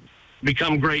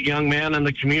become great young men in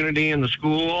the community and the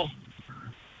school.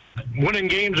 Winning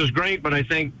games is great, but I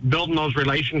think building those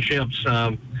relationships,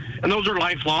 and those are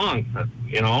lifelong,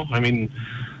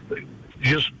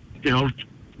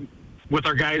 with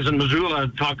our guys in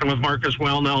Missoula, talking with Marcus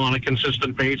Wellnell on a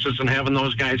consistent basis and having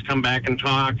those guys come back and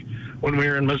talk. When we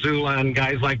were in Missoula, and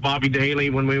guys like Bobby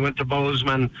Daly, when we went to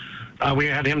Bozeman, we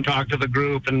had him talk to the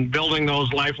group, and building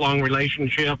those lifelong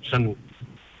relationships and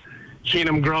seeing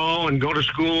them grow and go to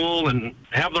school and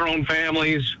have their own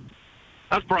families.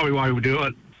 That's probably why we do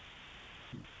it.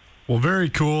 Well, very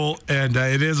cool, and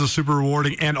it is a super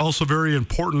rewarding and also very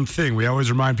important thing. We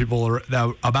always remind people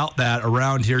about that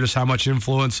around here, just how much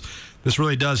influence this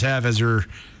really does have as you're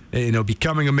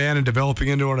becoming a man and developing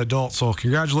into an adult. So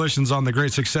congratulations on the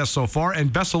great success so far,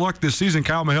 and best of luck this season.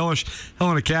 Kyle Mihelish,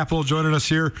 Helena Capital, joining us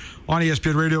here on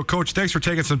ESPN Radio. Coach, thanks for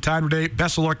taking some time today.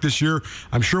 Best of luck this year.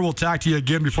 I'm sure we'll talk to you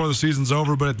again before the season's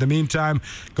over, but in the meantime,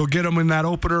 go get them in that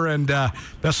opener, and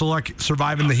best of luck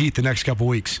surviving the heat the next couple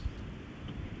weeks.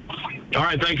 All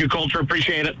right, thank you, Colter.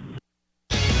 Appreciate it.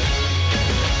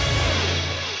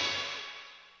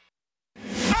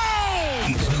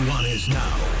 It's Nuanez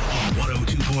Now on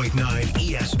 102.9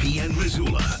 ESPN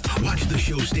Missoula. Watch the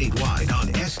show statewide on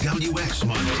SWX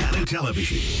Montana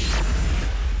Television.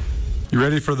 You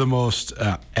ready for the most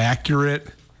accurate,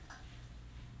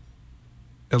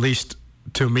 at least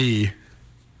to me,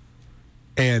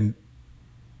 and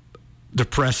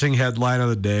depressing headline of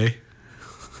the day?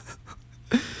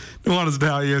 Nuanez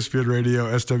Now, ESPN Radio,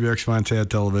 SWX Montana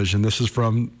Television. This is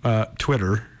from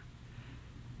Twitter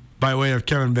by way of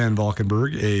Kevin Van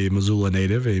Valkenburg, a Missoula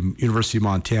native, a University of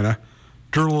Montana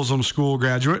journalism school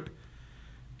graduate,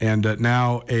 and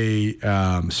now a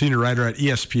senior writer at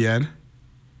ESPN.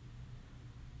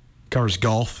 Covers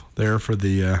golf there for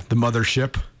the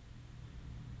mothership.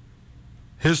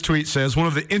 His tweet says, one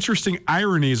of the interesting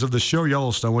ironies of the show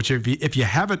Yellowstone, which if you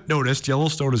haven't noticed,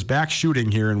 Yellowstone is back shooting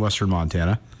here in western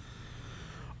Montana.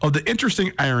 Of the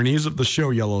interesting ironies of the show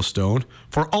Yellowstone,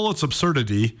 for all its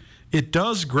absurdity, it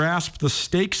does grasp the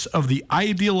stakes of the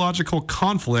ideological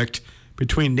conflict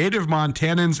between native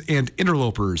Montanans and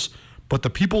interlopers, but the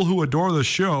people who adore the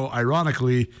show,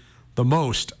 ironically, the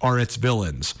most are its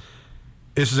villains.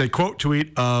 This is a quote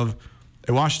tweet of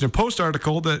a Washington Post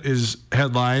article that is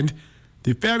headlined,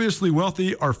 "The fabulously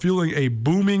wealthy are fueling a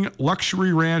booming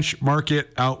luxury ranch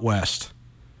market out west."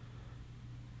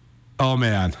 Oh,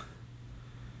 man.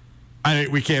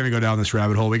 We can't even go down this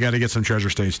rabbit hole. We got to get some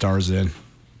Treasure State stars in.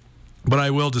 But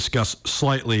I will discuss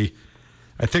slightly.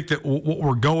 I think that what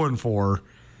we're going for,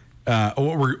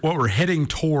 what we're heading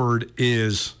toward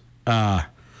is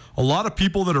A lot of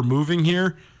people that are moving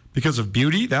here because of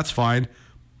beauty, that's fine.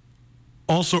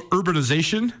 Also,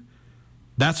 urbanization,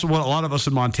 that's what a lot of us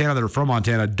in Montana that are from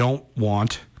Montana don't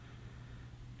want.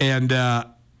 And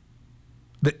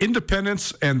the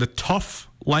independence and the tough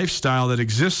lifestyle that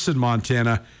exists in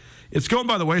Montana, it's going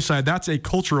by the wayside. That's a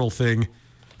cultural thing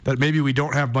that maybe we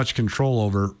don't have much control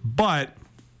over. But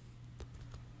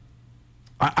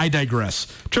I digress.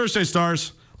 Treasure State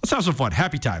Stars, let's have some fun.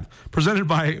 Happy time. Presented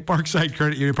by Parkside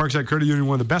Credit Union. Parkside Credit Union,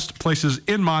 one of the best places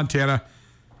in Montana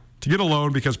to get a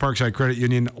loan because Parkside Credit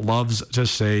Union loves to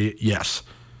say yes.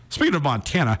 Speaking of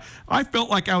Montana, I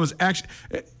felt like I was actually,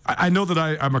 I know that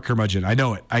I'm a curmudgeon. I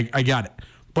know it. I got it.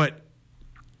 But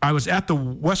I was at the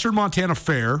Western Montana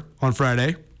Fair on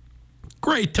Friday.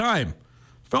 Great time.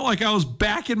 Felt like I was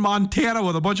back in Montana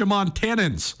with a bunch of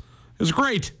Montanans. It was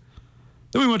great.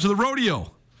 Then we went to the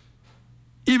rodeo.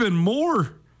 Even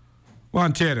more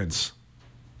Montanans.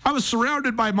 I was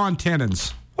surrounded by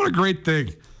Montanans. What a great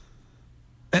thing.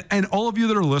 And all of you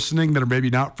that are listening that are maybe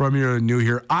not from here or new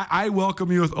here, I welcome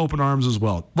you with open arms as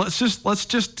well. Let's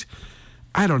just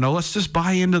I don't know, let's just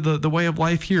buy into the way of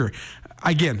life here.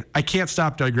 Again, I can't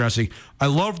stop digressing. I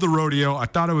love the rodeo. I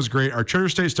thought it was great. Our Treasure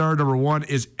State Star number one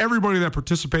is everybody that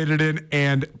participated in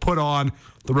and put on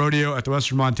the rodeo at the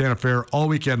Western Montana Fair all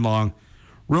weekend long.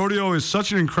 Rodeo is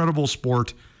such an incredible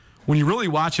sport. When you really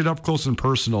watch it up close and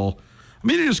personal, I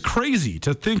mean, it is crazy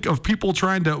to think of people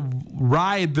trying to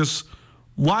ride this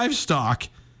livestock.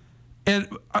 And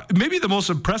maybe the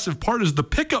most impressive part is the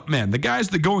pickup men, the guys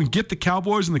that go and get the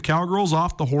cowboys and the cowgirls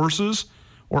off the horses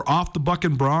or off the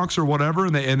bucking broncs or whatever,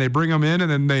 and they bring them in,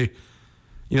 and then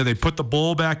they put the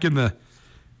bull back in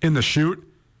the chute.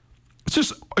 It's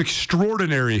just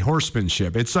extraordinary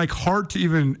horsemanship. It's like hard to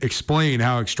even explain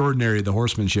how extraordinary the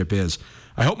horsemanship is.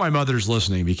 I hope my mother's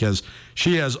listening because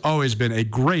she has always been a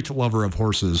great lover of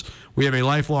horses. We have a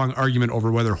lifelong argument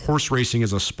over whether horse racing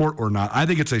is a sport or not. I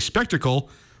think it's a spectacle.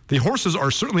 The horses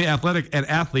are certainly athletic and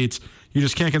athletes. You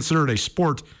just can't consider it a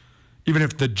sport, even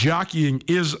if the jockeying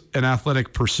is an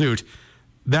athletic pursuit.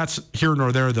 That's here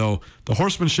nor there, though. The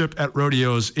horsemanship at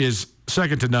rodeos is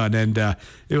second to none, and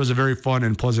it was a very fun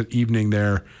and pleasant evening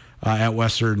there at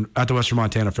the Western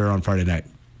Montana Fair on Friday night.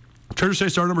 Treasure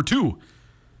State Star number two.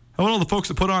 How about all the folks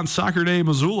that put on Soccer Day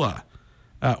Missoula?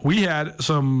 We had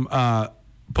some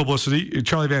publicity.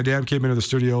 Charlie Van Dam came into the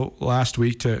studio last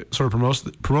week to sort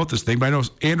of promote this thing. But I know,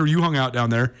 Andrew, you hung out down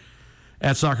there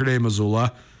at Soccer Day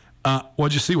Missoula.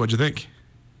 What'd you see? What'd you think?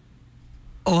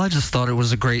 Oh, I just thought it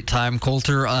was a great time,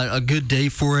 Colter. A good day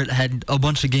for it. Had a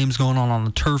bunch of games going on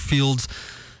the turf fields,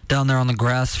 down there on the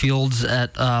grass fields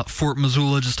at Fort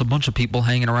Missoula. Just a bunch of people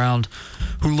hanging around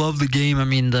who love the game. I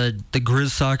mean, the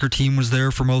Grizz soccer team was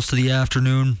there for most of the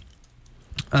afternoon.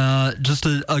 Just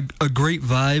a great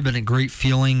vibe and a great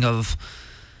feeling of,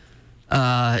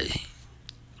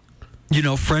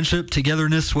 friendship,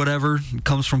 togetherness, whatever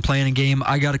comes from playing a game.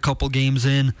 I got a couple games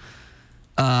in.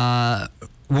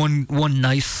 One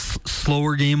nice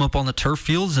slower game up on the turf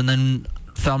fields, and then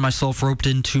found myself roped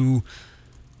into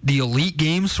the elite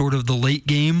game, sort of the late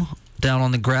game down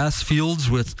on the grass fields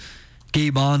with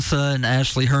Gabe Ansa and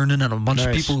Ashley Herndon and a bunch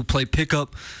of people who play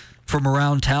pickup from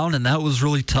around town, and that was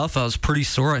really tough. I was pretty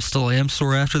sore. I still am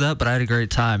sore after that, but I had a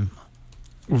great time.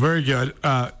 Well, very good.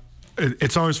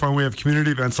 It's always fun. We have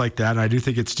community events like that, and I do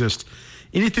think it's just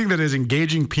anything that is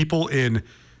engaging people in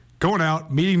going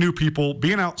out, meeting new people,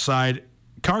 being outside,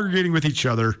 congregating with each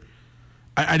other.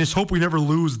 I just hope we never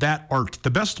lose that art.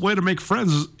 The best way to make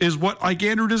friends is what like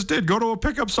Andrew just did. Go to a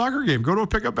pickup soccer game. Go to a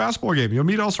pickup basketball game. You'll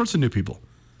meet all sorts of new people.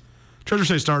 Treasure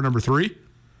State Star number 3.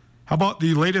 How about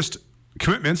the latest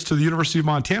commitments to the University of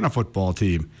Montana football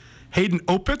team? Hayden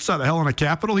Opitz out of Helena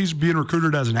Capital. He's being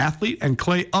recruited as an athlete. And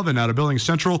Clay Oven out of Billings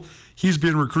Central. He's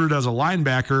being recruited as a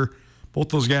linebacker. Both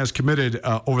those guys committed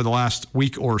over the last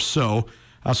week or so.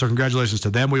 So congratulations to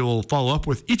them. We will follow up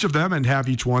with each of them and have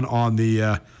each one on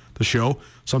the show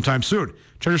sometime soon.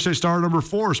 Treasure State Star number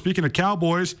 4. Speaking of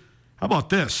Cowboys, how about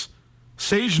this?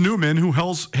 Sage Newman, who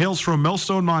hails from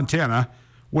Millstone, Montana,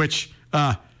 which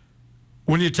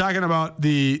when you're talking about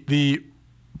the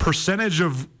percentage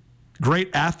of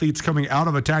great athletes coming out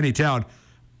of a tiny town,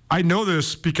 I know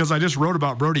this because I just wrote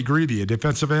about Brody Grebe, a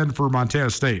defensive end for Montana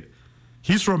State.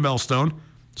 He's from Millstone.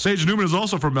 Sage Newman is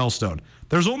also from Millstone.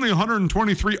 There's only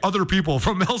 123 other people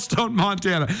from Millstone,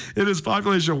 Montana. It is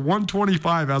population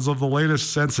 125 as of the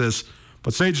latest census.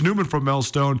 But Sage Newman from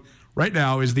Millstone right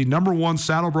now is the number 1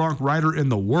 saddle bronc rider in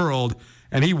the world,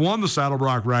 and he won the saddle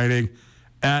bronc riding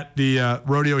at the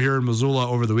rodeo here in Missoula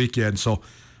over the weekend. So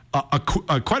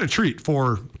quite a treat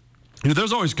for,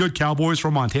 there's always good cowboys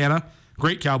from Montana,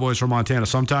 great cowboys from Montana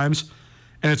sometimes.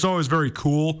 And it's always very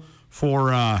cool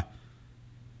for,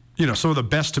 some of the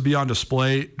best to be on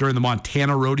display during the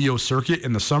Montana rodeo circuit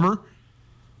in the summer.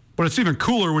 But it's even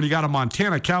cooler when you got a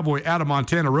Montana cowboy at a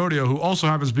Montana rodeo who also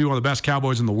happens to be one of the best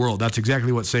cowboys in the world. That's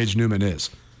exactly what Sage Newman is.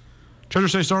 Treasure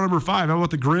State star number 5. How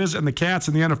about the Grizz and the Cats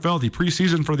in the NFL? The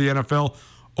preseason for the NFL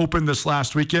opened this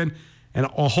last weekend, and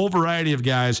a whole variety of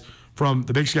guys from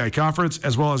the Big Sky Conference,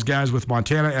 as well as guys with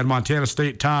Montana and Montana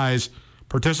State ties,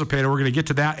 participated. We're going to get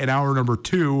to that in hour number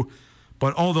 2,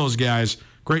 but all those guys,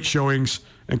 great showings,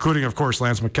 including, of course,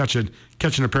 Lance McCutcheon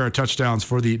catching a pair of touchdowns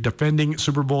for the defending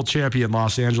Super Bowl champion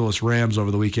Los Angeles Rams over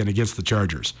the weekend against the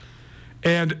Chargers.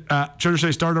 And Treasure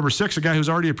State star number 6, a guy who's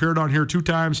already appeared on here 2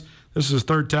 times. This is his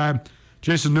 3rd time.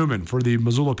 Jason Newman for the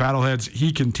Missoula Paddleheads.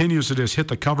 He continues to just hit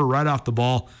the cover right off the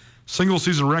ball.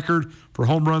 Single-season record for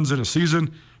home runs in a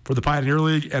season for the Pioneer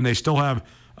League, and they still have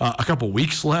a couple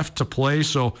weeks left to play.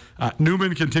 So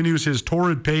Newman continues his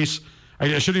torrid pace.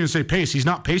 I shouldn't even say pace. He's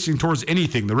not pacing towards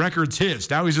anything. The record's his.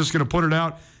 Now he's just going to put it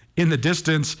out in the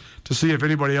distance to see if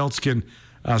anybody else can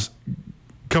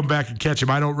come back and catch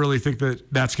him. I don't really think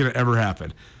that that's going to ever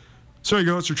happen. So there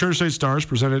you go. It's your Treasure State Stars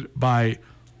presented by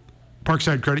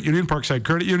Parkside Credit Union. Parkside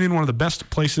Credit Union, one of the best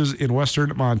places in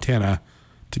western Montana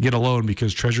to get a loan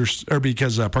because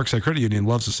Parkside Credit Union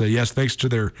loves to say yes, thanks to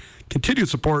their continued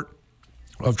support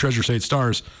of Treasure State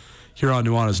Stars here on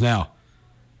Nuanez Now.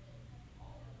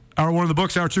 Hour 1 of the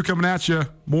books, hour 2 coming at you.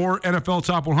 More NFL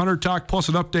Top 100 talk, plus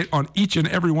an update on each and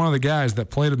every one of the guys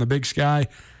that played in the Big Sky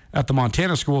at the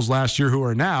Montana schools last year who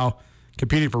are now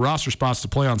competing for roster spots to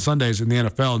play on Sundays in the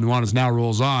NFL. Nuanez Now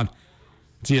rolls on.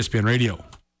 It's ESPN Radio.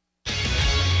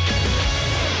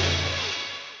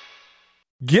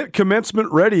 Get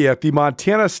commencement ready at the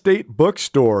Montana State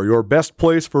Bookstore, your best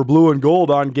place for blue and gold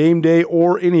on game day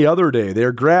or any other day.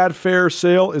 Their grad fair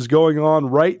sale is going on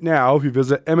right now if you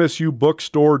visit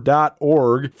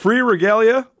msubookstore.org. Free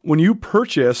regalia when you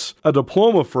purchase a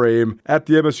diploma frame at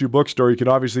the MSU Bookstore. You can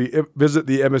obviously visit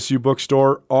the MSU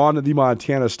Bookstore on the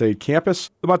Montana State campus.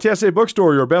 The Montana State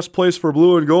Bookstore, your best place for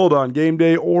blue and gold on game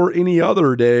day or any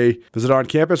other day. Visit on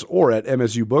campus or at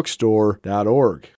msubookstore.org.